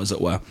now, as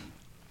it were,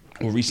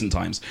 or recent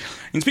times.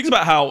 And he speaks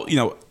about how in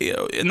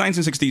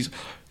 1960s.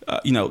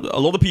 A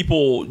lot of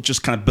people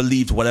just kind of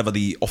believed whatever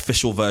the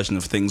official version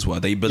of things were.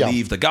 They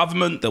believed the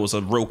government. There was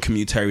a real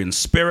communitarian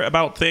spirit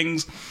about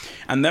things.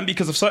 And then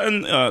because of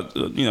certain,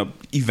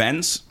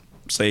 events,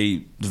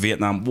 say the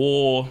Vietnam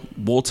War,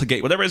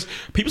 Watergate, whatever it is,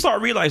 people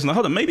started realizing,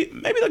 hold on, maybe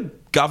the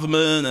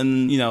government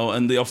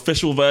and the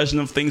official version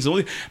of things,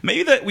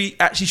 maybe that we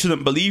actually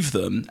shouldn't believe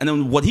them. And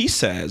then what he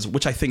says,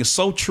 which I think is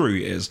so true,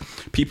 is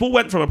people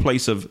went from a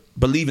place of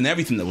believing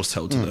everything that was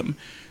told to them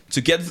to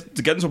get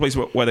into a place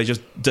where they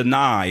just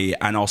deny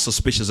and are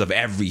suspicious of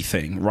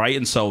everything, right?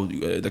 And so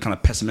the kind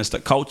of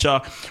pessimistic culture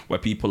where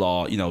people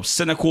are,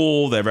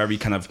 cynical, they're very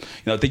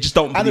they just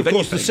don't believe anything. And of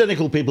course, the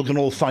cynical people can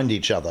all find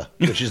each other,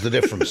 which is the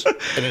difference,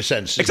 in a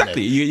sense.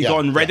 Exactly. You go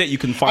on Reddit, you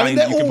can find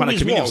a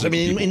community. I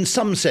mean, in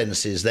some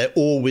senses, there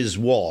always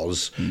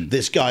was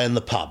this guy in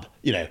the pub.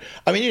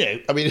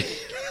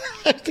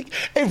 I think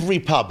every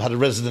pub had a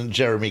resident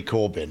Jeremy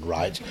Corbyn,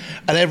 right?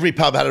 And every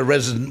pub had a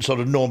resident sort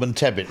of Norman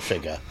Tebbit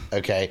figure,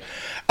 okay?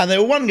 And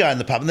there were one guy in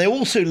the pub, and they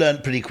also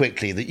learned pretty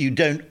quickly that you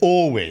don't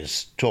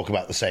always talk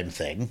about the same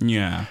thing.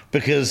 Yeah.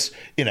 Because,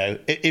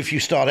 if you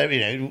start,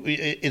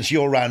 it's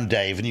your round,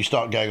 Dave, and you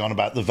start going on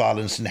about the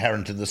violence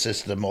inherent in the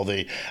system, or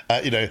the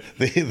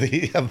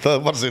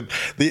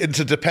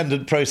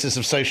interdependent process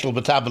of social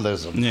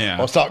metabolism,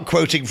 or start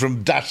quoting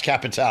from Das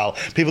Kapital,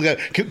 people go,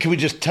 can we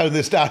just tone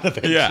this down a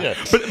bit? Yeah.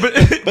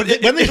 But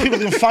when these people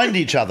can find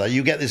each other,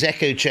 you get this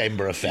echo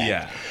chamber effect.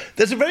 Yeah.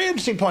 There's a very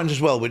interesting point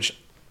as well, which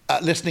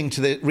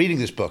reading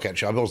this book,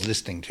 actually, I was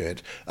listening to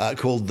it,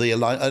 called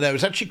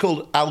it's actually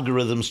called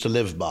Algorithms to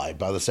Live By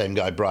the same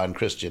guy, Brian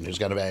Christian, who's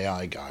kind of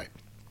AI guy.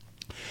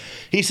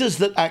 He says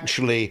that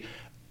actually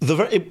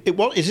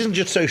it isn't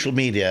just social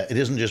media, it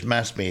isn't just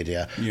mass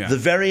media. Yeah. The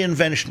very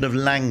invention of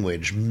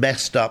language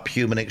messed up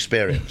human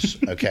experience,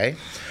 okay?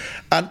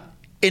 And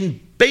in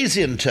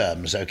Bayesian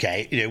terms,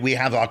 okay, we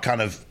have our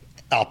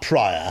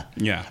prior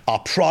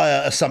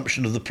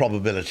assumption of the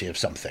probability of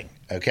something,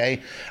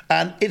 okay?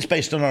 And it's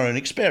based on our own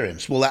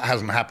experience. Well, that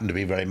hasn't happened to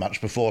me very much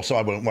before, so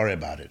I won't worry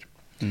about it.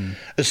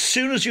 As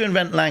soon as you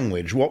invent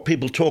language, what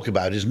people talk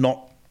about is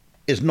not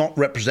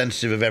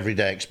representative of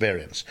everyday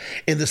experience.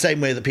 In the same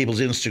way that people's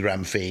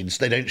Instagram feeds,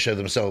 they don't show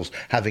themselves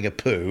having a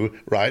poo,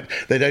 right?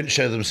 They don't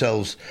show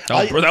themselves.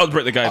 That would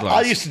break the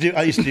guidelines.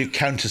 I used to do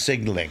counter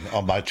signaling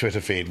on my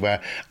Twitter feed,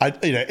 where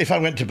if I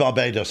went to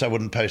Barbados, I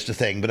wouldn't post a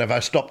thing, but if I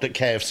stopped at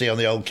KFC on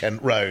the Old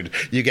Kent Road,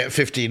 you get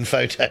 15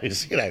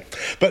 photos,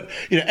 But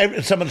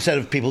someone said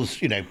of people's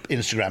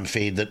Instagram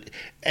feed that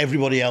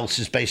everybody else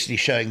is basically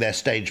showing their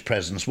stage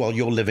presence while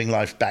you're living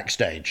life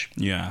backstage.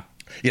 Yeah.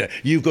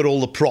 You've got all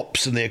the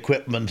props and the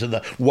equipment and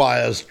the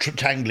wires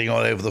tangling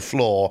all over the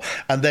floor,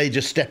 and they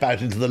just step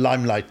out into the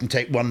limelight and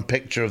take one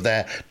picture of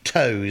their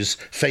toes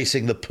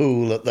facing the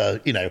pool at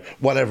the,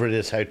 whatever it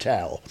is,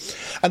 hotel.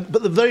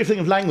 But the very thing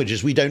of language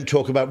is we don't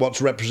talk about what's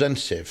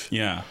representative.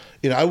 Yeah.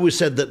 I always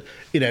said that,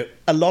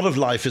 a lot of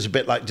life is a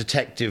bit like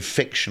detective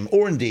fiction,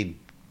 or indeed,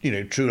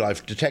 true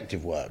life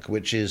detective work,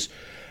 which is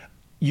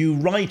you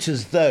write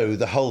as though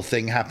the whole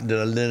thing happened in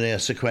a linear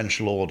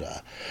sequential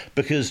order,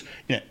 because,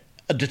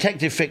 a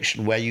detective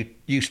fiction where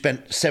you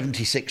spent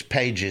 76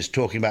 pages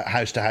talking about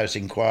house-to-house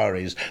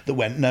inquiries that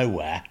went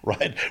nowhere,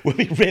 right, would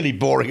be really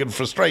boring and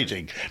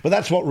frustrating. But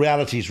that's what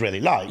reality is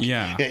really like.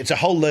 Yeah. It's a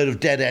whole load of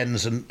dead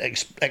ends and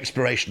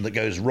exploration that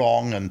goes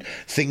wrong and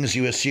things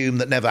you assume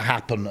that never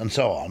happen and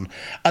so on.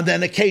 And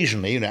then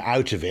occasionally,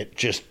 out of it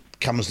just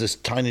comes this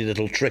tiny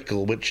little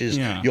trickle, which is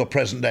your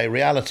present-day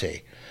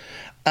reality.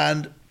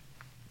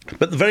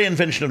 But the very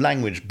invention of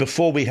language,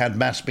 before we had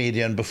mass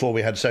media and before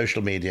we had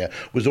social media,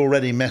 was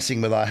already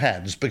messing with our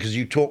heads, because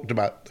you talked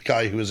about the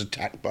guy who was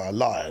attacked by a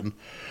lion,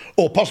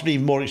 or possibly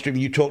even more extreme,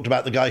 you talked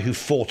about the guy who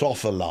fought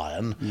off a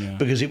lion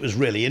because it was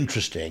really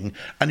interesting,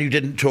 and you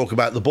didn't talk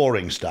about the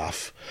boring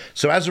stuff.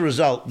 So as a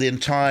result, the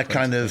entire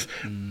kind of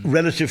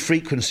relative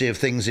frequency of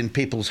things in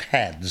people's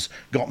heads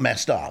got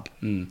messed up.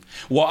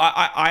 Well,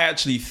 I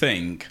actually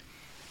think,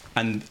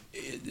 and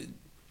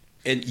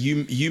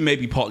you may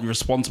be partly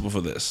responsible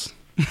for this.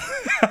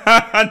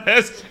 And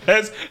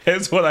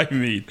here's what I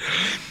mean.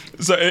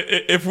 So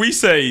if we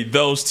say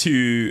those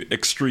two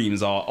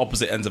extremes are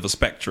opposite ends of a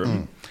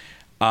spectrum,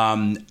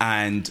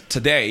 and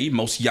today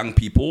most young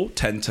people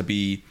tend to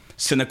be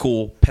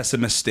cynical,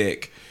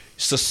 pessimistic,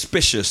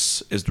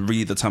 suspicious is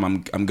really the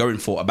term I'm going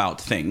for about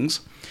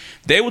things.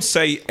 They would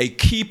say a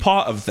key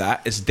part of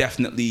that is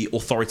definitely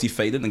authority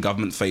failing and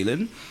government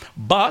failing,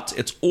 but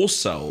it's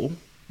also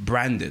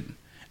branding.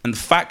 And the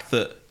fact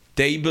that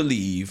they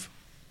believe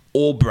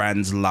all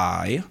brands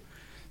lie,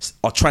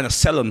 are trying to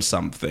sell them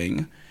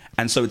something.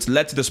 And so it's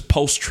led to this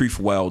post-truth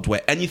world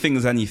where anything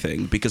is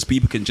anything because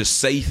people can just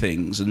say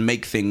things and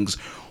make things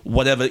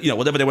whatever they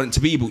want it to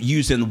be, but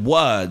using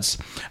words.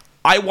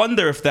 I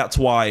wonder if that's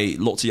why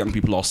lots of young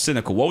people are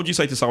cynical. What would you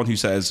say to someone who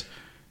says,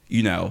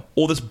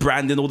 all this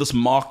branding, all this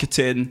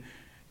marketing,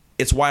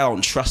 it's why I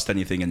don't trust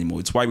anything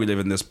anymore. It's why we live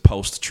in this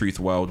post-truth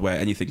world where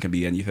anything can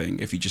be anything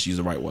if you just use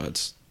the right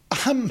words.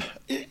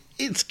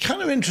 It's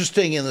kind of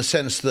interesting in the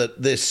sense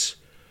that this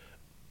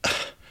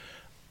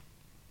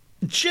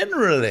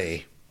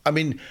generally, I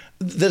mean,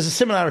 there's a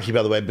similarity,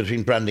 by the way,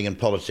 between branding and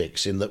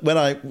politics in that when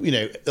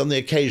on the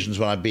occasions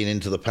when I've been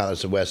into the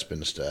Palace of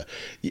Westminster,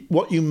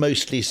 what you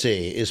mostly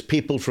see is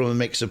people from a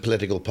mix of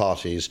political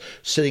parties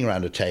sitting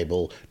around a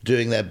table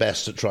doing their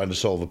best at trying to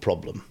solve a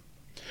problem.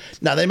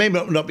 Now, they may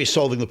not be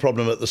solving the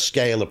problem at the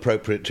scale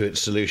appropriate to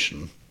its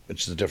solution,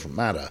 which is a different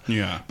matter.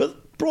 Yeah.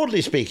 But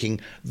broadly speaking,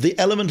 the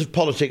element of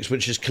politics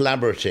which is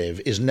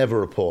collaborative is never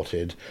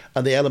reported,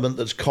 and the element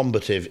that's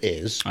combative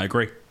is. I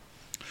agree.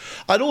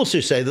 I'd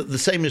also say that the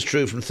same is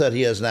true from 30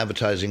 years in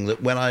advertising,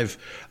 that when I've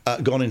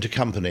gone into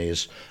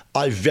companies,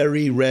 I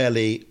very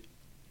rarely,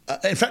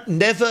 in fact,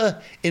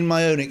 never in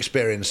my own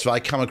experience have I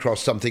come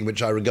across something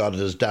which I regarded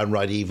as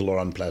downright evil or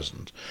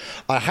unpleasant.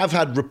 I have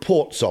had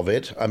reports of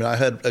it. I mean, I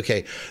heard,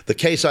 the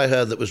case I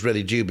heard that was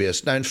really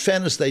dubious. Now, in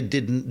fairness, they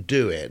didn't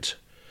do it,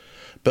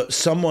 but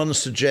someone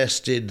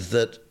suggested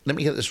that, let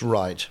me get this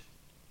right,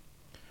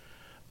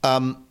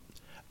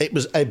 it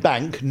was a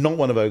bank, not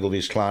one of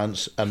Ogilvy's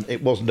clients, and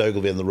it wasn't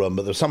Ogilvy in the room,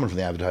 but there was someone from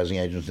the advertising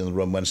agency in the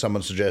room when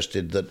someone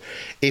suggested that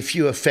if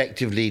you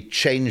effectively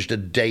changed a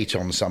date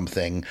on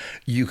something,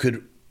 you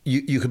could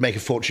make a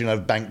fortune out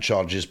of bank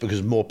charges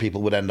because more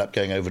people would end up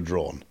going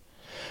overdrawn.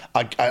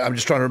 I'm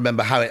just trying to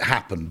remember how it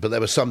happened, but there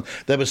was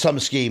some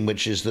scheme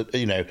which is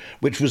that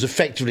which was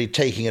effectively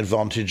taking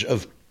advantage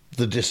of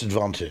the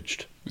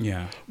disadvantaged.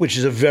 Yeah, which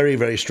is a very,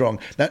 very strong.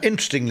 Now,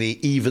 interestingly,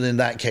 even in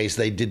that case,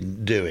 they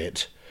didn't do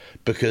it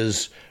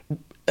because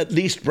at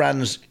least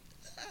brands.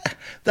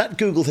 That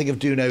Google thing of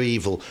do no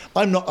evil.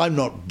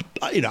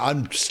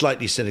 I'm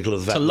slightly cynical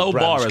of the fact that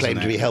brands claim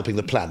to be helping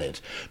the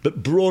planet.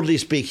 But broadly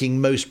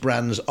speaking, most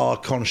brands are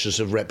conscious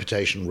of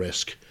reputation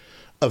risk,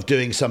 of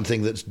doing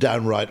something that's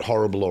downright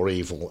horrible or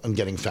evil and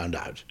getting found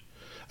out.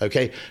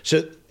 Okay,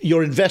 so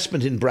your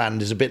investment in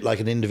brand is a bit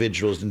like an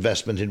individual's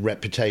investment in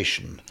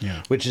reputation,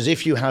 which is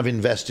if you have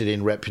invested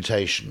in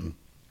reputation,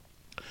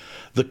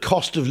 the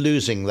cost of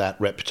losing that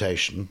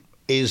reputation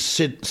is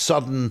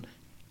sudden,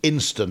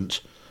 instant,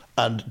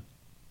 and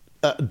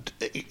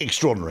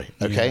extraordinary,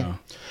 okay? Yeah.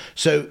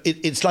 So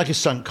it's like a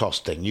sunk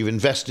cost thing. You've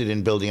invested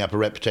in building up a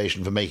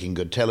reputation for making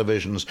good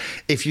televisions.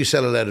 If you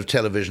sell a load of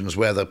televisions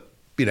where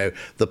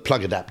the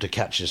plug adapter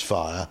catches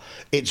fire,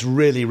 it's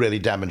really, really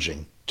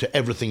damaging to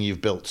everything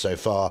you've built so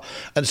far.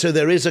 And so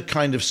there is a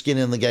kind of skin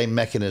in the game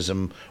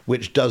mechanism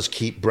which does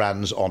keep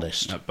brands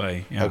honest. At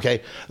bay, yeah.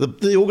 Okay?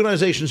 The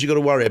organisations you've got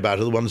to worry about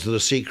are the ones that are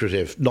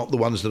secretive, not the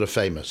ones that are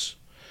famous,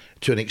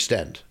 to an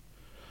extent.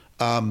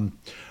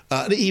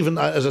 Even,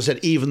 as I said,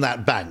 even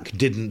that bank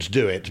didn't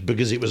do it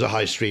because it was a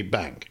high street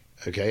bank.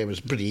 Okay, it was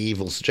a pretty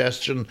evil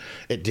suggestion.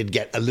 It did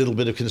get a little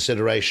bit of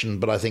consideration,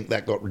 but I think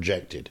that got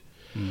rejected.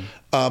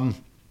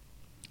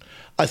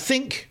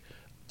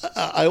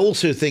 I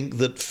also think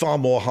that far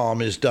more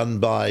harm is done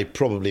by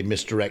probably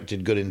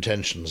misdirected good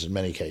intentions in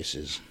many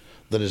cases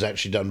than is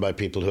actually done by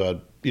people who are,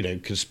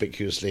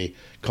 conspicuously,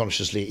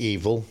 consciously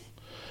evil.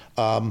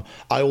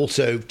 I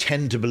also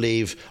tend to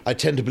believe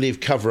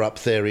cover-up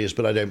theories,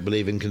 but I don't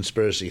believe in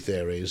conspiracy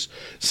theories,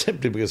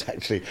 simply because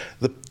actually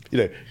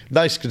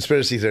nice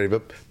conspiracy theory,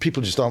 but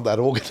people just aren't that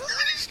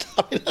organised.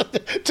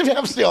 To be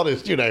absolutely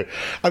honest,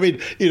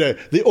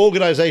 the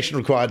organisation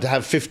required to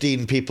have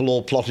 15 people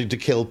all plotting to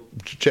kill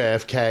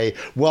JFK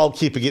while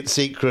keeping it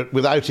secret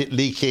without it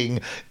leaking,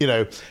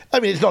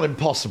 it's not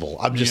impossible.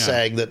 I'm just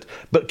saying that,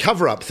 but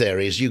cover-up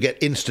theories, you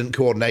get instant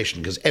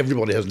coordination because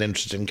everybody has an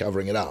interest in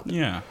covering it up.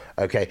 Yeah.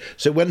 Okay,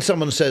 so when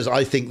someone says,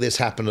 I think this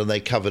happened and they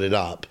covered it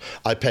up,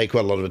 I pay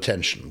quite a lot of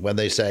attention. When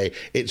they say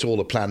it's all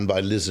a plan by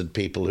lizard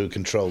people who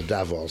control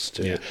Davos,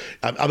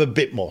 I'm a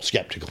bit more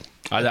sceptical.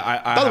 By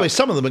the way,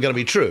 some of them are going to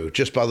be true,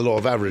 just by the law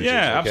of averages.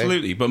 Yeah, okay?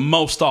 Absolutely, but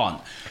most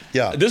aren't.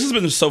 Yeah, this has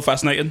been so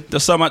fascinating.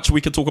 There's so much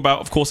we could talk about.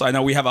 Of course, I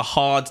know we have a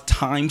hard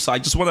time, so I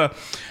just want to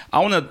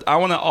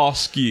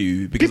ask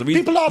you because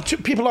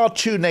people are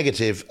too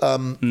negative.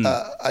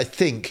 I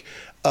think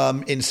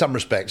in some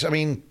respects. I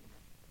mean,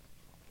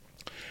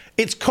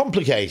 it's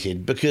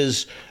complicated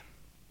because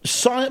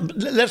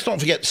let's not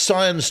forget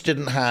science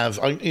didn't have.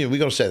 We've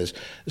got to say this: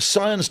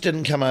 science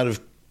didn't come out of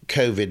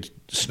COVID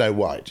Snow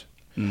White.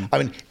 I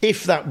mean,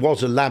 if that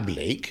was a lab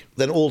leak,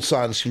 then all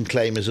science can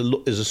claim is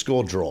a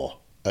score draw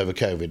over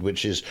COVID,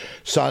 which is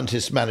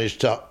scientists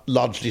managed to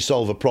largely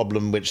solve a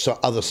problem which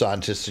other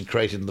scientists had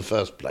created in the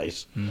first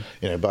place,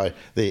 by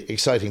the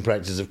exciting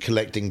practice of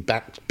collecting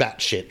bat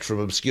shit from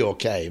obscure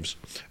caves.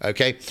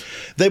 Okay,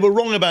 they were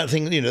wrong about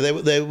things.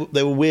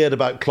 They were weird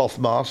about cloth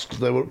masks.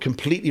 They were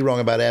completely wrong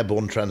about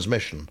airborne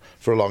transmission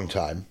for a long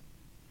time.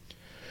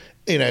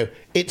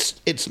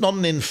 it's not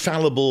an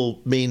infallible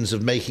means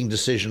of making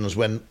decisions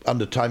when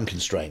under time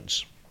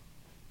constraints.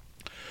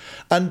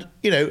 And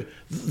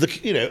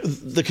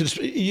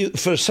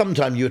for some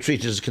time you were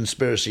treated as a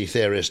conspiracy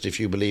theorist if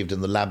you believed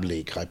in the lab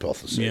leak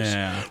hypothesis.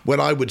 Yeah.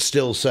 When I would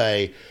still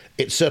say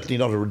it's certainly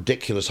not a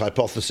ridiculous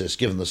hypothesis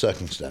given the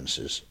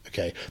circumstances.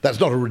 Okay, that's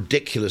not a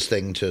ridiculous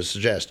thing to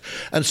suggest.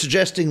 And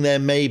suggesting there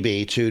may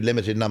be to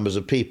limited numbers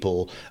of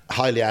people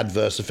highly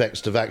adverse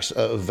effects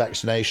of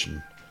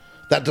vaccination.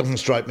 That doesn't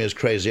strike me as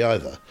crazy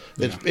either.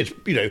 Yeah. It's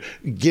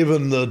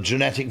given the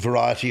genetic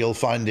variety you'll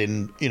find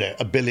in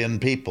a billion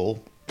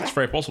people. It's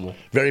very possible.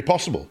 Very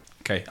possible.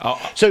 Okay.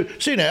 So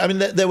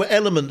there were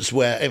elements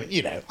where,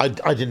 I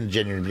didn't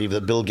genuinely believe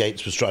that Bill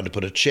Gates was trying to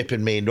put a chip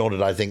in me, nor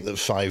did I think that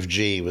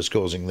 5G was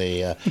causing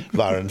the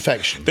viral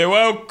infection. They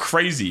were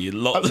crazy.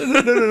 No,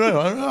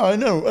 I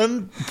know.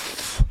 And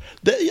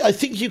I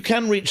think you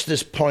can reach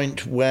this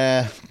point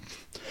where...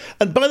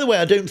 And by the way,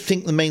 I don't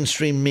think the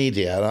mainstream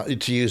media,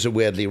 to use a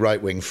weirdly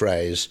right-wing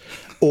phrase,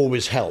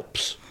 always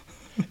helps,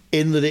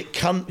 in that it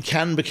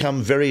can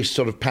become very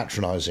sort of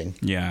patronising.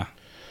 Yeah.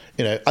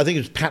 I think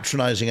it's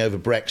patronising over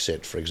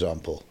Brexit, for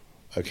example.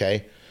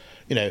 Okay,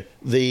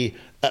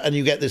 and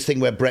you get this thing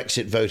where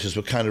Brexit voters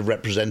were kind of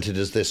represented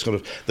as this sort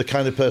of the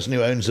kind of person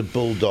who owns a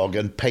bulldog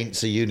and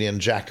paints a Union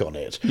Jack on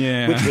it,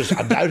 which was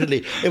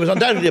undoubtedly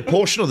a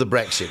portion of the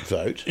Brexit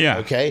vote. Yeah.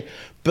 Okay,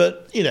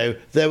 but there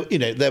were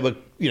there were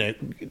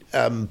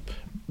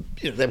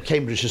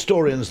Cambridge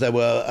historians, there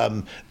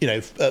were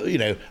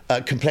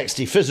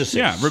complexity physicists.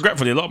 Yeah,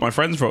 regretfully, a lot of my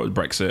friends voted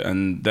Brexit,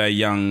 and they're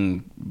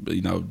young,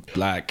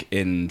 black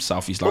in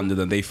Southeast London,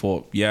 and they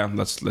thought,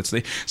 let's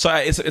leave. So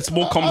it's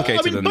more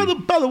complicated.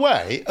 By the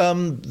way,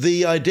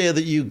 the idea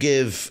that you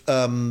give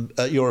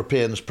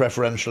Europeans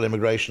preferential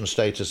immigration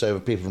status over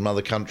people from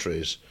other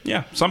countries.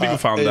 Yeah, some people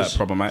found that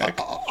problematic.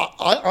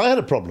 I had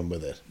a problem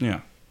with it.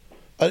 Yeah.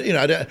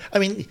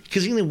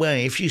 Because in a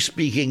way, if you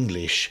speak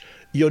English,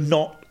 you're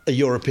not a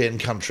European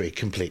country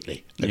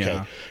completely.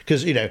 Okay.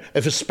 Because,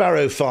 if a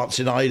sparrow farts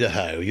in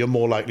Idaho, you're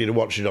more likely to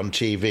watch it on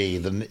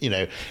TV than,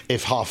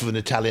 if half of an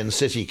Italian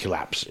city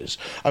collapses.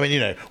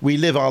 We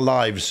live our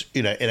lives,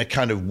 in a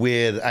kind of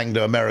weird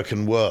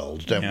Anglo-American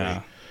world, don't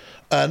we?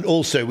 And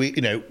also,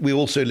 we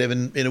also live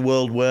in a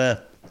world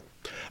where...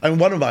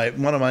 one of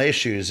my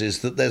issues is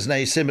that there's an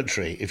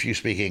asymmetry if you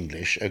speak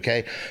English,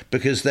 okay?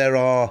 Because there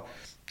are,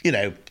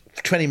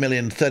 20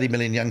 million, 30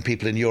 million young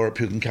people in Europe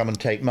who can come and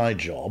take my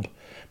job.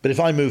 But if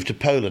I moved to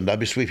Poland, I'd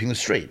be sweeping the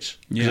streets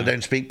because I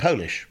don't speak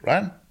Polish,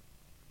 right?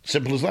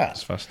 Simple as that.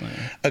 That's fascinating.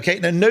 Okay,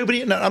 now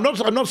I'm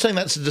not saying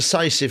that's a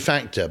decisive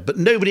factor, but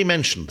nobody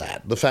mentioned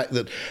that. The fact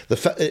that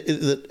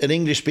that an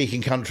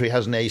English-speaking country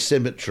has an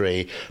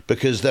asymmetry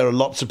because there are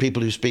lots of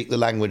people who speak the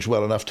language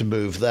well enough to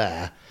move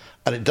there,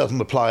 and it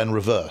doesn't apply in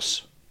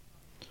reverse.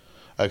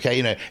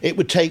 Okay, it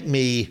would take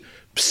me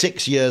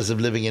 6 years of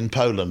living in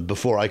Poland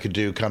before I could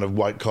do kind of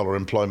white-collar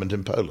employment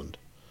in Poland.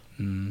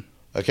 Mm.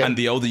 Okay. And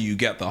the older you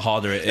get, the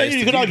harder it is.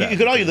 You could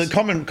argue that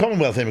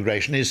Commonwealth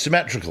immigration is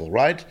symmetrical,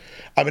 right?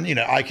 I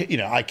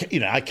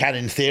can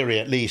in theory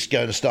at least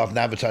go and start an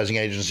advertising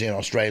agency in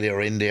Australia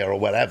or India or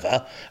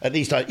whatever. At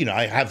least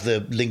I have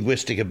the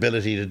linguistic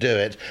ability to do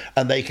it,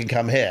 and they can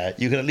come here.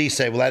 You can at least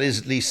say, well, that is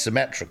at least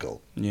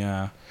symmetrical.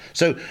 Yeah.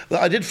 So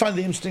I did find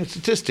the interesting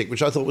statistic,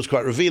 which I thought was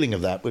quite revealing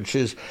of that, which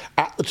is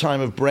at the time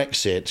of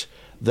Brexit.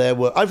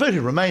 I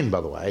voted Remain, by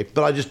the way,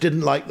 but I just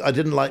didn't like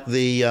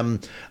the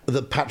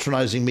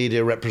patronising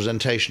media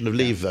representation of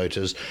Leave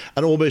voters,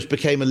 and almost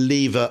became a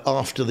Leaver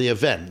after the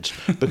event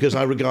because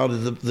I regarded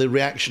the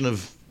reaction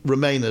of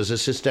Remainers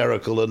as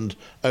hysterical and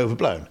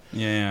overblown.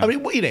 Yeah.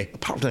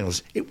 Apart from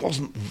else, it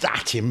wasn't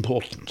that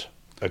important.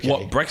 Okay.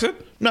 What, Brexit?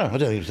 No, I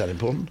don't think it was that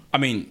important.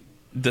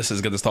 This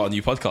is going to start a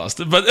new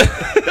podcast, but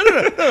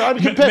no,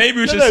 maybe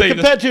we should say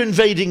compared to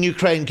invading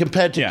Ukraine,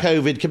 compared to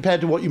COVID,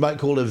 compared to what you might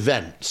call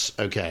events.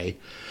 Okay,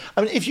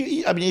 if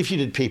you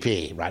did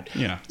PPE, right?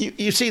 Yeah.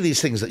 You see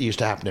these things that used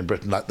to happen in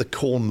Britain, like the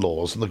Corn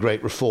Laws and the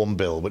Great Reform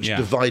Bill, which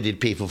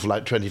divided people for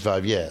like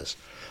 25 years.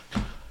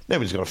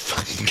 Nobody's got a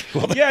fucking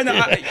clue. Yeah, no,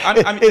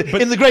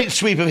 in the great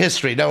sweep of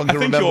history, no one can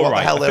remember what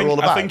the hell they're all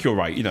about. I think you're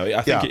right.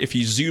 I think if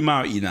you zoom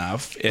out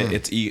enough,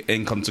 it's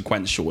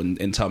inconsequential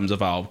in terms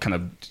of our kind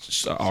of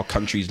our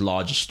country's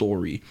larger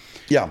story.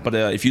 Yeah. But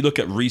if you look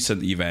at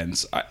recent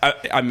events,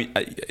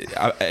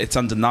 it's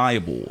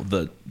undeniable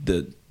that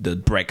the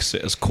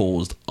Brexit has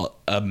caused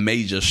a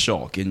major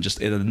shock in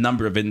a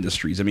number of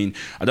industries.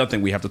 I don't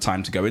think we have the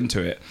time to go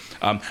into it.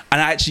 And I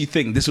actually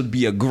think this would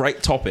be a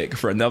great topic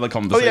for another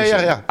conversation.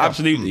 Oh, yeah.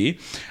 Absolutely.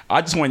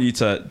 I just want you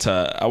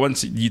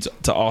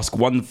to ask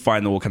one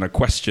final kind of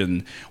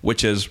question,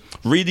 which is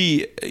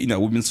really,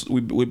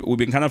 we've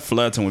been kind of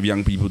flirting with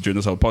young people during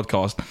this whole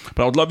podcast,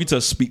 but I would love you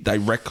to speak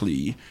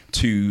directly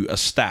to a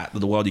stat that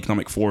the World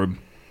Economic Forum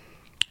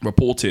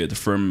reported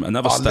from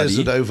another study.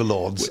 Lizard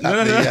overlords.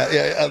 No, Not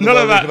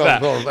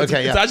that.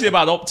 Okay, it's actually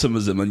about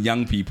optimism and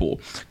young people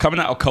coming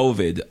out of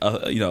COVID.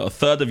 A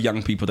third of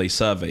young people they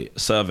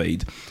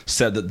surveyed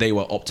said that they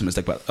were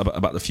optimistic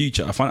about the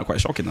future. I find that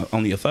quite shocking. That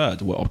only a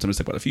third were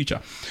optimistic about the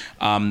future,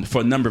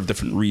 for a number of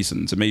different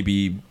reasons. It may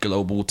be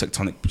global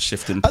tectonic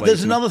shift in place.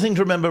 There's another thing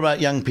to remember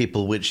about young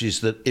people, which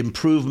is that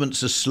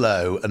improvements are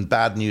slow and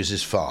bad news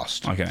is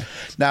fast. Okay.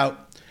 Now,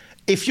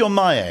 if you're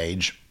my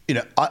age,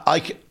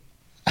 I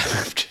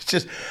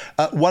just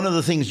one of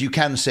the things you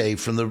can say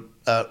from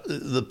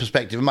the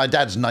perspective. My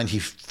dad's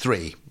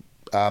 93,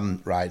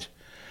 right,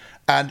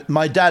 and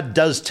my dad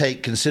does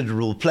take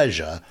considerable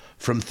pleasure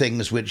from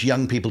things which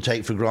young people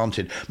take for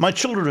granted. My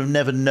children have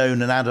never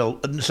known an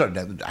adult.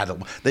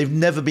 They've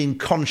never been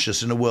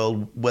conscious in a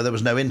world where there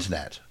was no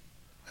internet.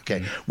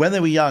 Okay, when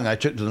they were young, I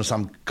took them to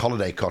some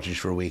holiday cottage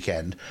for a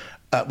weekend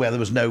where there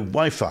was no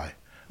Wi-Fi.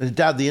 And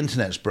Dad, the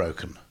internet's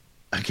broken.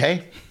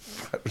 Okay.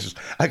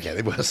 Okay,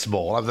 they were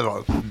small. I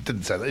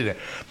didn't say that,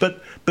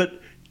 But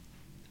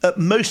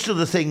most of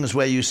the things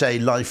where you say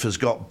life has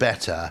got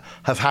better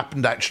have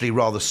happened actually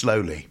rather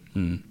slowly.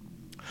 And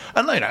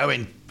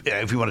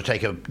if you want to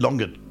take a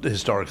longer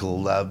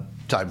historical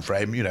time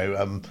frame,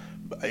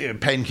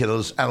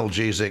 painkillers,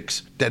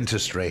 analgesics,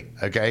 dentistry.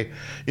 Okay,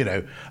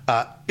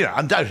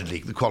 undoubtedly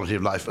the quality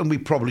of life, and we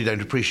probably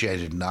don't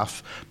appreciate it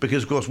enough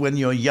because, of course, when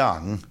you're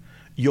young,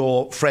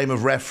 your frame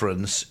of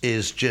reference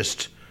is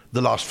just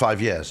the last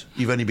 5 years.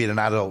 You've only been an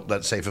adult,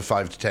 let's say, for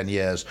 5 to 10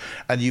 years,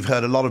 and you've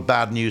heard a lot of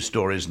bad news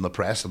stories in the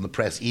press, and the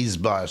press is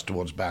biased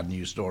towards bad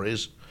news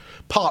stories,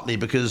 partly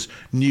because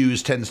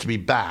news tends to be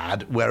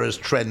bad, whereas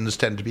trends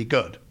tend to be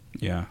good.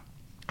 Yeah.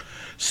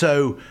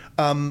 So,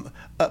 I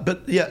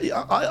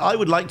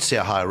would like to see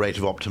a higher rate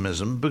of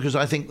optimism because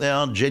I think there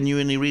are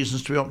genuinely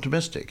reasons to be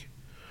optimistic.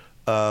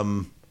 There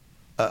are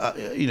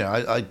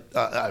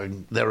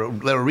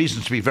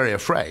reasons to be very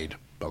afraid,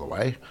 by the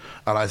way,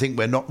 and I think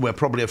we're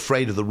probably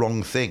afraid of the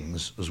wrong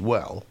things as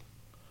well.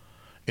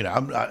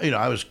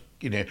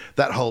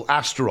 That whole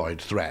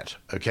asteroid threat.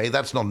 Okay,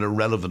 that's not an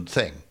irrelevant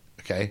thing.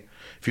 Okay,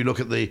 if you look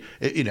at the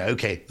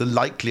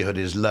likelihood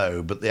is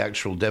low, but the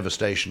actual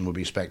devastation would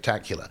be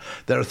spectacular.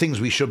 There are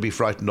things we should be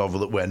frightened of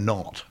that we're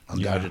not,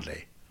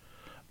 undoubtedly.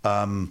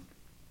 Yeah.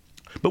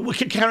 But we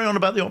can carry on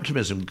about the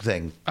optimism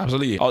thing.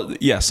 Absolutely.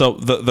 So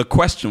the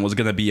question was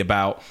going to be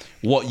about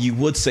what you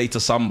would say to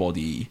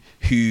somebody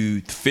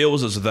who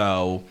feels as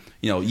though,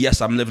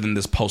 yes, I'm living in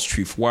this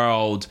post-truth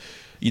world.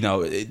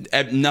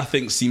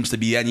 Nothing seems to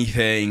be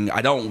anything.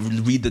 I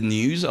don't read the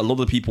news. A lot of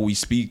the people we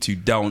speak to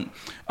don't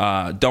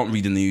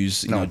read the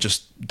news.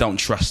 Just don't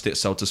trust it,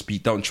 so to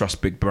speak. Don't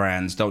trust big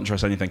brands. Don't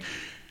trust anything.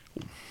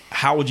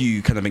 How would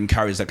you kind of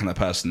encourage that kind of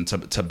person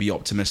to be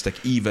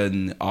optimistic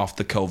even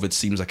after COVID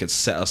seems like it's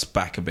set us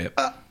back a bit?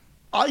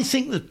 I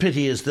think the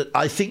pity is that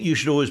I think you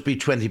should always be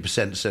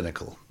 20%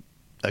 cynical.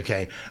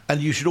 Okay,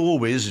 and you should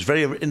always,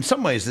 in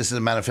some ways this is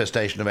a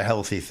manifestation of a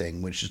healthy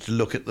thing, which is to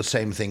look at the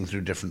same thing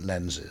through different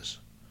lenses.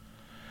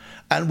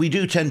 And we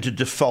do tend to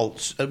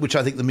default, which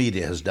I think the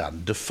media has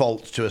done,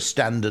 default to a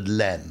standard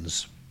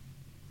lens.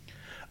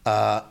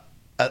 The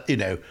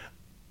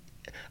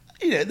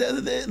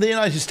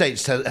United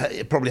States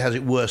probably has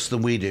it worse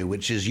than we do,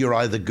 which is you're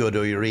either good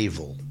or you're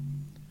evil.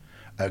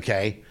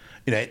 Okay,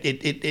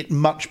 it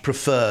much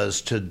prefers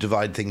to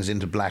divide things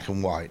into black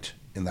and white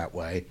in that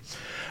way,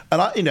 and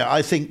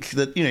I think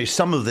that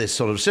some of this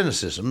sort of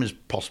cynicism is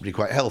possibly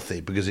quite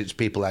healthy because it's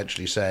people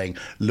actually saying,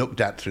 looked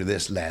at through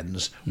this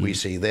lens, we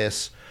see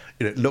this.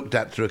 Looked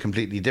at through a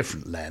completely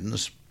different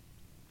lens.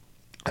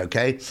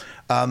 Okay.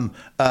 What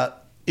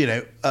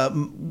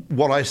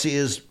I see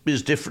is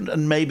different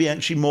and maybe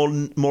actually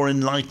more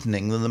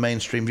enlightening than the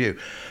mainstream view.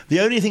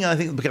 The only thing I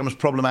think that becomes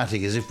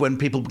problematic is when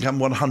people become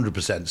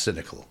 100%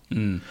 cynical.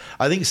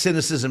 I think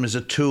cynicism is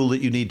a tool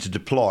that you need to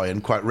deploy,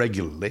 and quite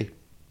regularly,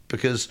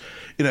 because,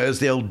 as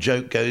the old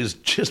joke goes,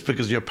 just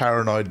because you're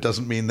paranoid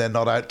doesn't mean they're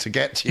not out to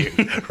get you,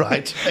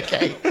 right?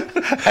 Okay.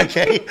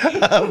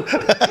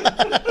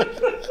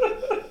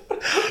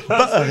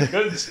 That's a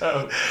good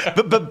joke.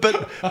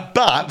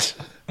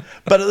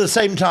 But at the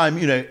same time,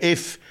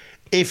 if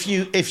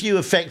you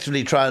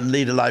effectively try and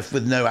lead a life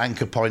with no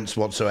anchor points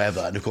whatsoever,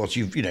 and of course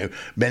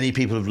many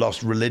people have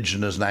lost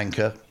religion as an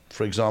anchor,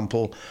 for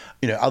example.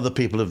 Other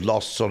people have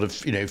lost sort of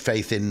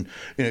faith in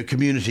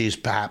communities.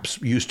 Perhaps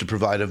used to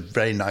provide a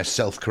very nice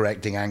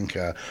self-correcting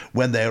anchor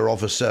when they are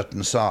of a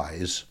certain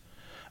size,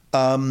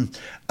 and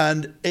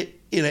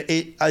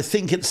I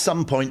think at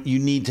some point you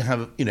need to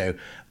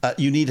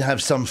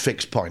have some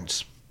fixed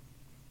points,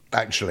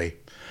 actually.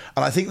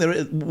 And I think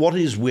what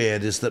is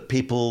weird is that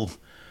people,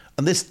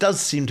 and this does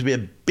seem to be a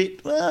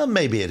bit, well,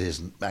 maybe it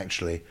isn't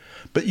actually,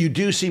 but you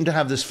do seem to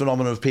have this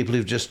phenomenon of people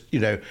who've just,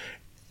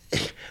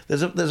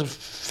 there's a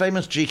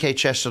famous G.K.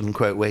 Chesterton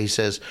quote where he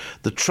says,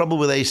 the trouble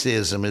with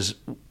atheism is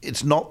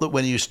it's not that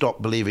when you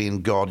stop believing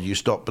in God, you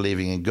stop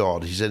believing in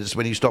God. He said it's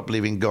when you stop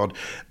believing in God,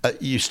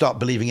 you start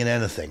believing in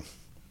anything.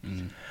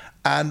 Mm.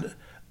 And,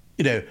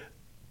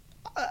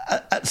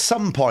 at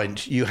some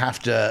point you have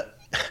to,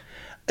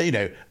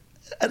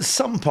 at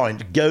some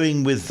point,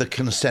 going with the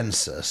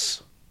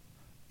consensus,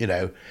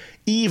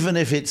 even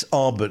if it's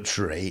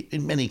arbitrary,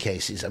 in many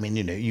cases, I mean,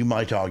 you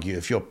might argue,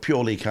 if you're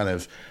purely kind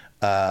of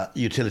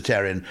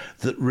utilitarian,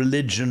 that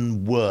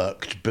religion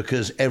worked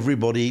because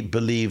everybody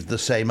believed the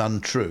same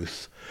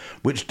untruth,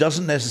 which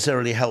doesn't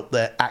necessarily help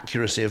their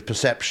accuracy of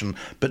perception,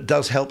 but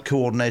does help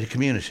coordinate a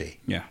community.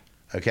 Yeah.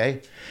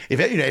 Okay?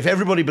 If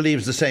everybody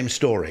believes the same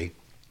story,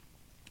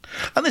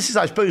 and this is,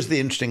 I suppose, the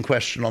interesting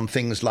question on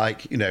things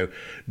like,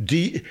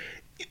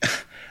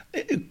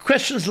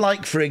 questions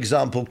like, for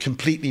example,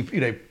 completely,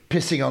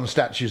 pissing on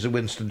statues of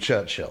Winston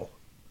Churchill.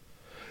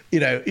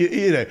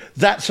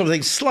 That sort of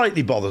thing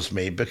slightly bothers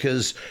me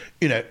because,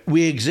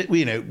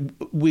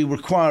 we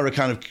require a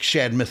kind of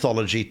shared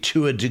mythology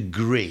to a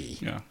degree.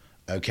 Yeah.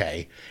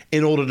 Okay,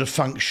 in order to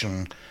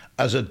function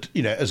as a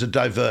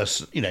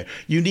diverse,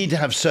 you need to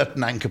have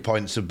certain anchor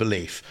points of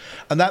belief,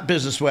 and that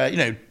business where,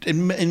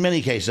 in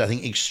many cases, I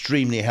think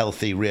extremely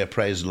healthy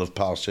reappraisal of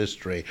past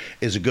history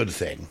is a good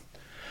thing,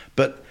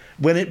 but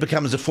when it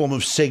becomes a form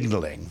of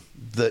signalling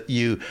that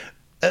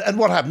and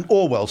what happened,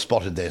 Orwell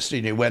spotted this,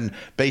 when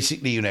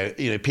basically,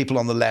 people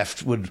on the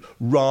left would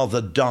rather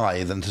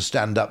die than to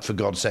stand up for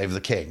God Save the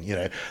King,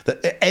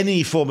 that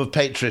any form of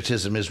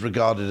patriotism is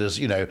regarded as,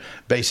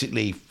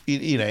 basically,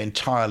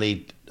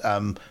 entirely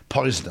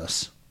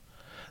poisonous.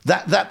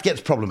 That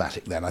gets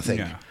problematic then, I think.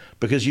 Yeah.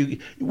 Because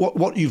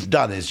what you've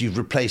done is you've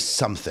replaced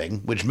something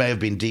which may have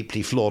been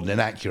deeply flawed and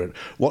inaccurate.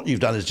 What you've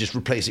done is just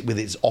replace it with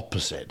its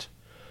opposite.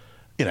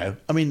 I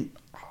mean,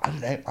 I don't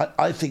know.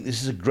 I think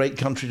this is a great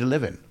country to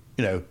live in.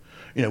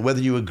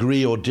 Whether you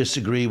agree or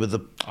disagree with the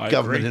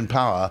government in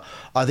power,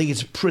 I think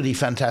it's a pretty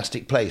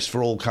fantastic place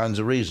for all kinds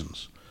of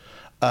reasons.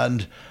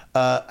 And,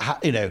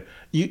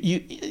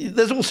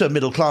 there's also a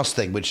middle class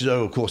thing, which is,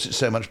 of course, it's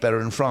so much better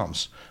in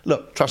France.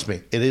 Look, trust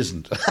me, it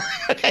isn't.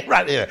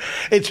 Right,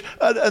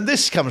 and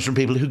this comes from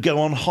people who go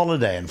on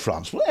holiday in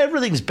France. Well,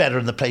 everything's better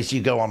in the place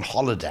you go on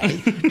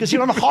holiday because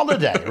you're on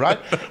holiday, right?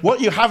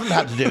 What you haven't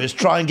had to do is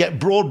try and get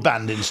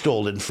broadband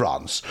installed in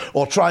France,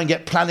 or try and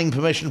get planning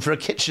permission for a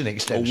kitchen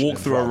extension. Or walk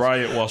through a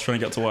riot whilst trying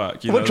to get to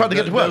work. Trying to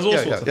get to work. There's all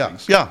sorts of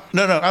things. Yeah,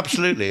 no,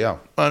 absolutely, yeah.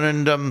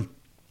 And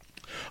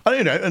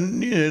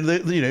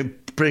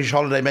British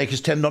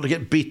holidaymakers tend not to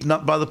get beaten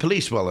up by the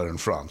police while they're in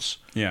France.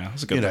 Yeah,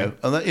 that's a good thing.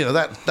 And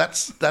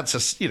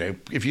that's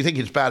if you think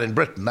it's bad in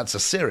Britain, that's a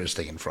serious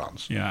thing in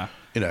France. Yeah.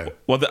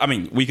 Well,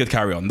 we could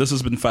carry on. This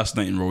has been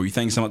fascinating, Rory.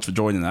 Thanks so much for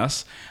joining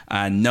us,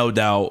 and no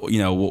doubt,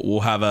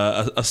 we'll have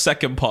a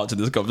second part to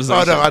this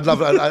conversation. Oh no, I'd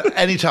love it.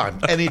 Anytime.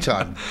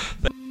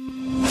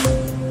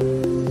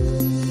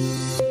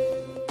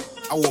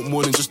 I want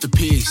more than just a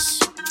piece.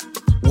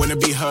 Wanna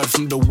be heard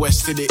from the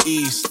west to the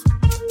east.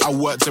 I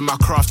worked in my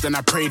craft and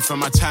I prayed for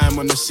my time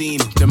on the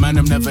scene. The man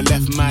have never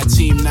left my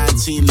team.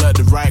 19, learned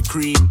the right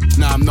creed.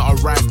 Nah, I'm not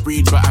a right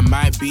breed, but I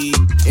might be.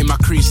 In my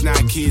crease,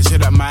 Nikes,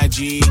 hit up my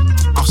G.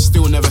 I'll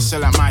still never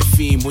sell out my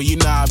theme. Well, you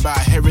know about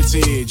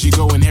heritage, you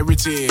go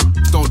inherited.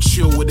 Don't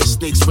chill with the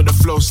snakes, but the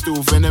flow's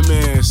still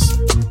venomous.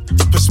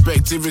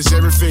 Perspective is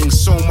everything.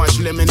 So much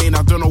lemonade,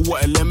 I don't know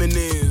what a lemon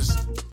is.